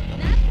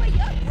 Not for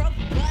your broke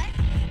butt.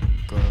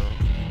 Girl.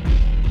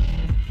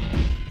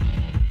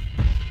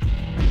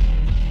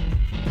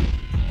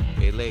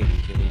 Hey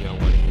ladies, any of y'all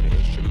wanna hear the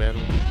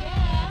instrumental?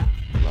 Yeah.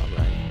 All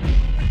right.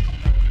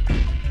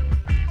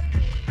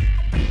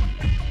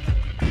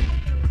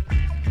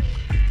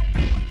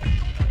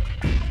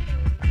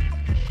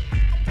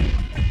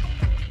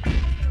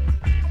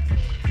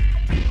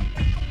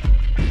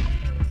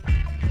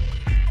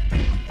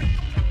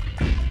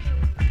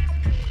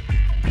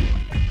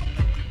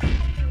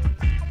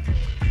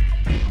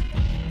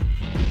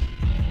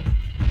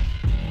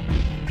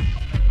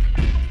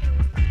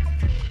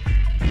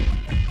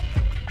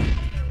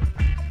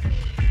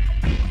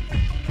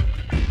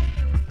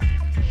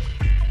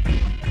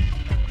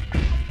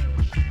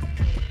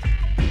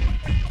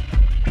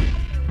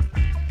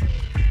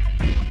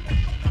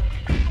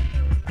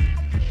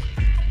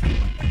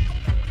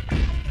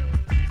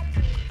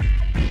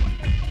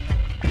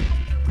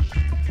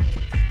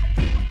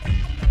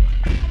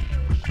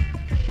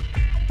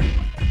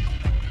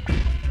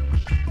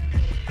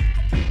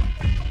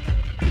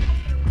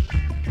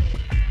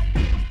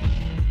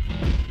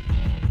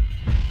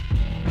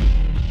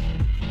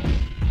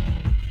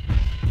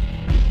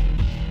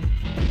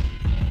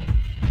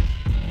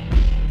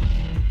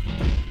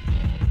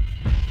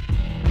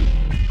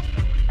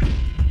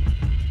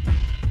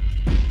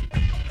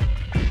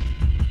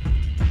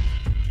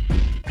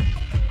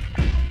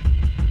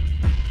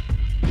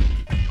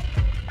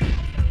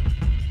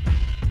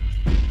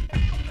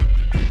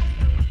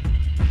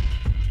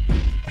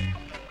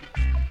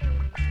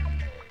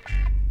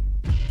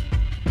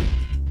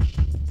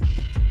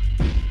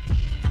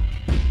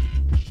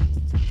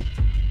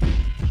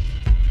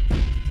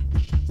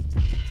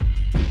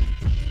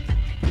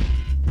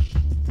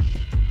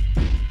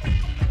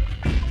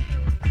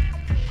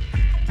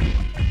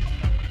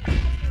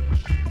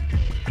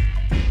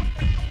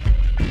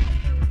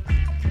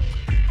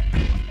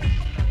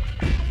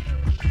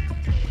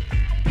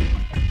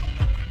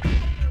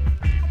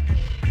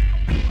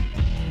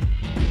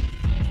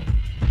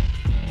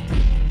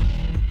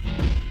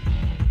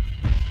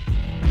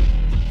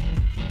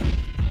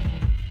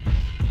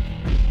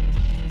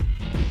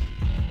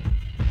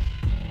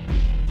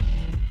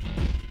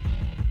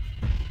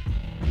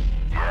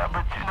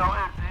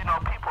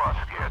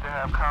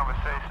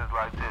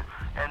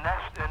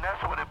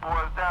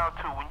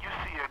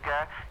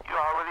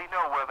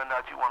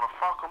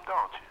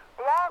 don't you?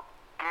 Yep.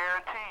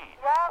 Guaranteed.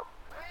 Yep.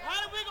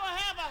 Honey, we're gonna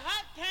have a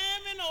hot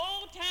time in the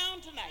old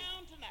town tonight.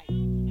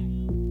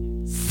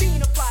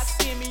 Seen a fly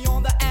skinny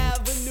on the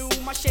avenue,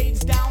 my shades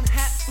down,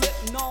 hat flip,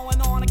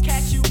 gnawing on a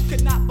cashew.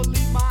 Could not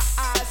believe my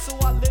eyes, so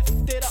I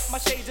lifted up my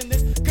shades and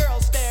this girl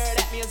stared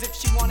at me as if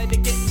she wanted to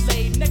get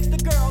laid. Next the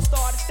girl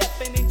started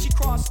stepping and she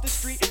crossed the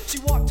street. She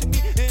walked to me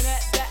and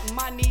at that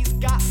my knees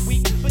got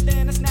weak. But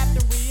then I snapped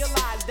and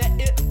realized that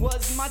it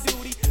was my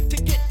duty to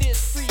get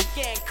this freak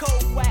and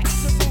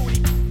co-wax the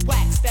booty.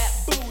 Wax that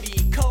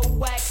booty,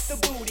 co-wax the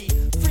booty.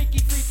 Freaky,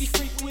 freaky,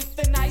 freak with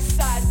the nice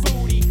size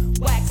booty.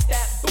 Wax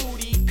that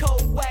booty,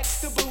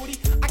 co-wax the booty.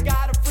 I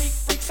got a freak,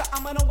 so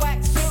I'm gonna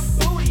wax her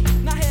booty.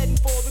 Now heading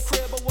for the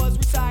crib, I was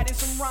reciting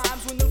some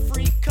rhymes when the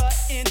freak cut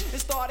in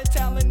and started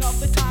telling of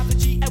the times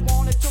that she had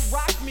wanted to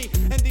rock me.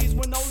 And these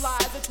were no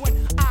lies, that's when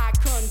I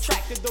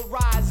contracted the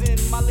rise in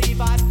my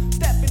Levi's.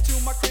 Step into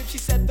my crib, she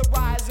said the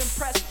rise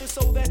impressed her.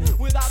 So then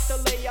without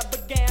delay I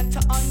began to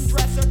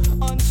undress her,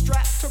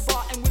 unstrapped her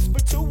bra and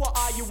whispered to her,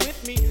 are you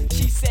with me?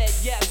 She said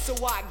yes, so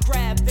I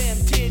grabbed them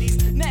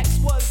titties. Next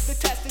was the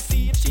test to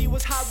see if she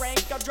was high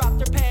rank. I dropped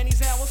her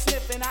panties and was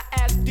sniffing. I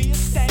asked, do you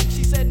stank?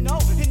 She said no,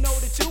 and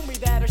noted to me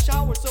that her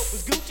shower soap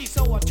was Gucci.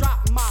 So I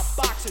dropped my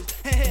boxers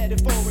and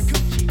headed for a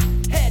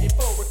coochie. Headed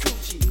for a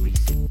coochie.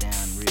 Grease it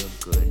down real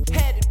good.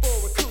 Headed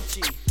for a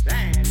coochie.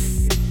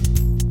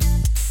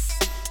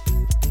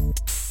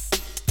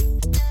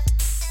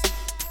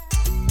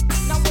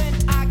 Now when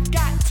I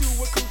got to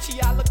a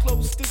coochie, I looked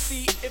close to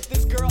see if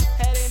this girl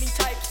had any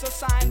types of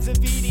signs of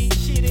ED.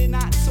 She did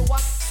not, so I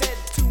said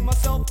to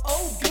myself,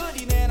 oh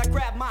goody. Then I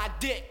grabbed my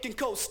dick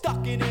and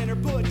stuck it in her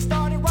booty.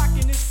 Started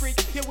rocking this freak,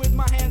 yeah, with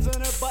my hands on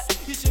her butt.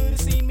 You should have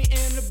seen me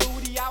in the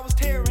booty, I was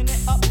tearing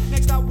it up.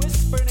 Next I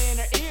whispered in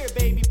her ear,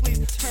 baby, please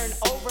turn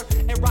over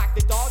and rock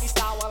the doggy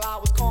style while I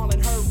was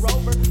calling her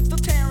Rover. Still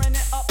tearing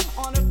it up,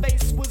 on her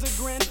face was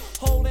a grin,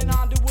 holding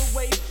onto her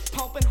waist,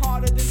 pumping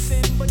harder than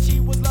sin. But she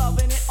was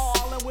loving it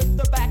all, and with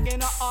her back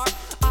in her arm,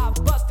 I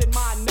busted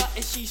my nut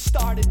and she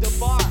started to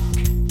bark.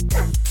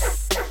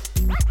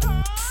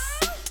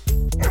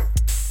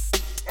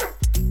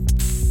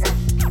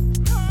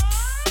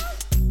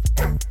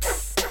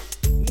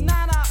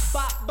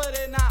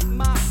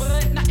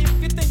 Now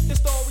if you think the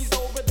story's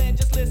over, then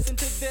just listen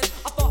to this.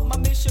 I thought my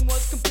mission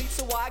was complete,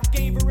 so I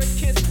gave her a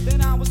kiss.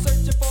 Then I was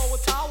searching for a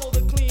towel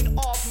to clean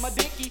off my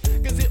dicky,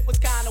 cause it was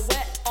kinda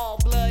wet, all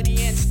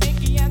bloody and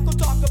sticky. And go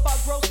talk about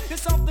gross,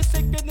 it's something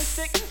sicker than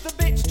sick. The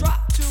bitch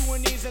dropped to her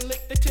knees and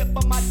licked the tip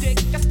of my dick.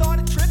 I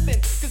started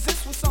tripping, cause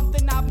this was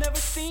something I've never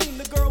seen.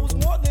 The girl was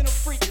more than a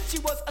freak, she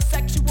was a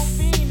sexual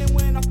fiend. And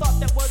when I thought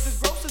that was as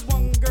gross as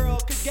one girl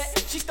could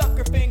get, she stuck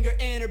her finger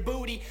in her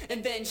booty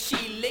and then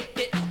she licked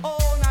it.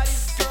 Oh, now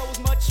this girl was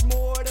much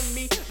more to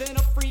me than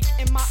a freak.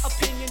 In my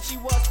opinion, she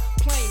was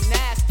plain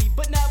nasty,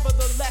 but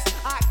nevertheless,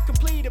 I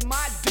completed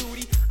my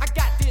duty. I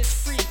got this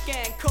freak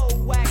and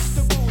co-waxed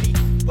the booty.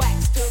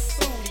 Waxed the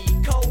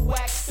booty,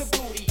 co-waxed the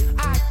booty.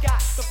 I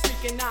got the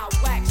freak and I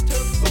waxed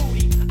her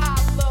booty. I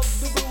love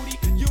the booty,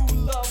 you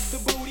love the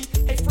booty.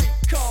 Hey freak,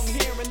 come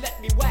here and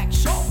let me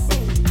wax your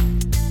booty.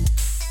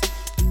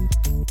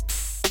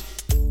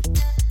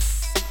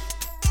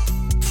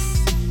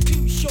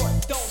 Too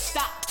short, don't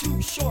stop,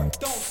 too short,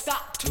 don't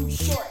stop, too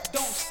short,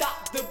 don't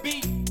stop the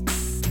beat.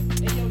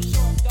 Hey yo,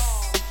 short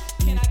dog,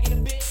 can I get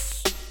a bitch?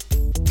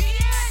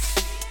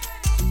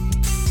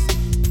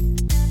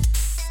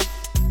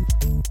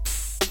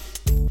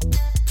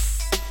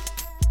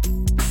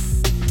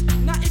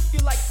 Now if you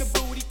like the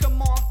booty,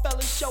 come on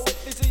fellas, show it.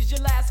 This is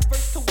your last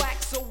verse to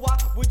wax, so why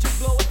would you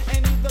blow it?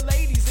 And the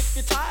ladies, if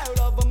you're tired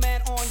of a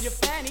man on your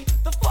fanny,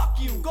 the fuck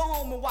you, go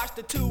home and watch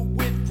the two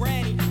with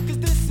granny. Cause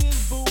this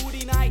is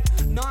booty night,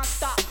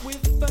 non-stop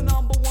with the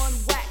number one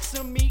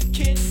waxer, me,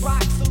 Kid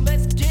Rock. So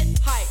let's get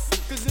hype,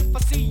 cause if I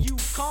see you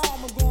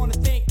calm, I'm gonna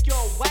think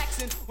you're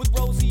waxing with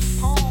Rosie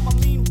Palm. I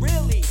mean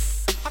really,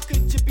 how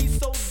could you be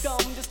so dumb?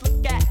 Just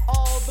look at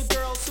all the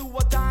girls who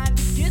are dying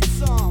to get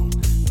some.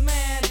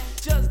 Man,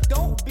 just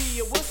don't be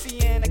a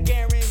wussy and I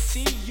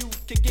guarantee you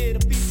could get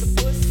a piece of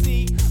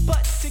pussy.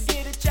 But to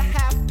get it you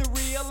have to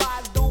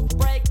realize, don't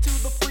brag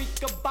to the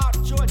freak about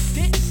your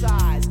dick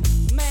size.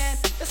 Man,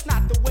 that's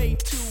not the way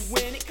to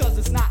win it, cause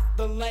it's not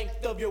the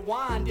length of your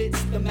wand,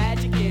 it's the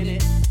magic in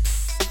it.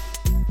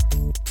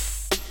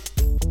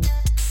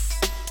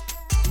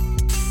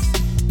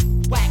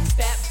 Wax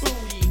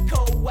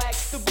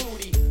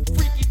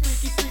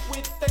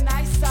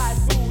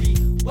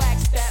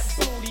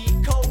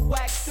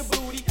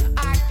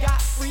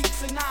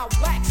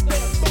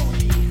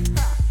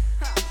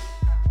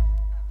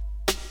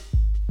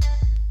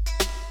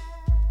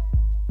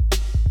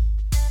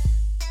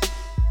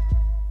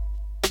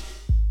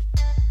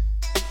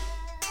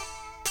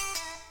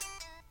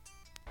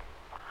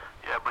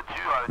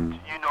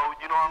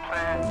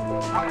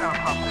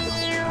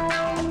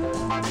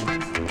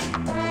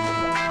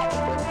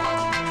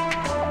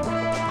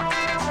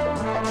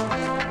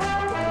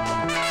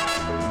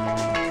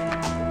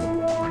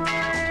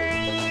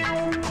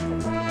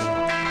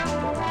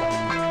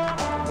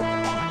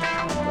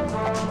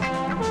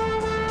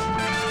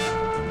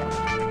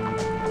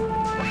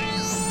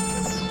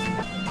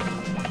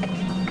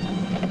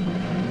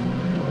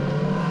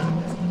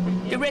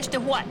risk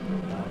of what?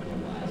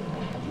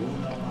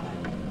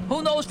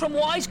 Who knows from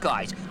wise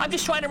guys? I'm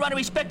just trying to run a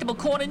respectable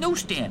corner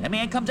newsstand. A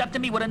man comes up to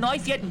me with a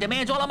knife yet and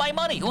demands all of my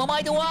money. Who am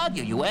I to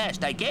argue? You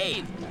asked, I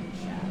gave.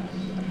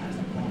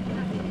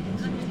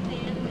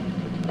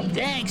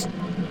 Thanks,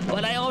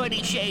 but I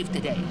already shaved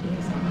today.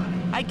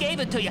 I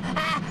gave it to you.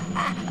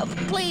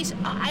 Please,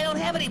 I don't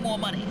have any more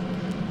money.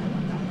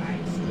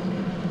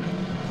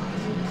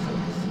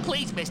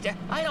 Please, mister,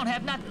 I don't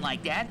have nothing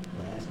like that.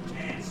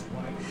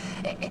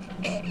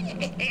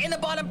 In the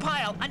bottom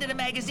pile, under the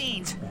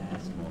magazines.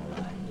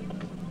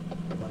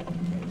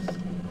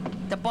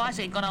 The boss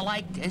ain't gonna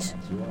like this.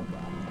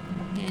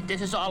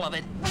 This is all of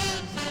it.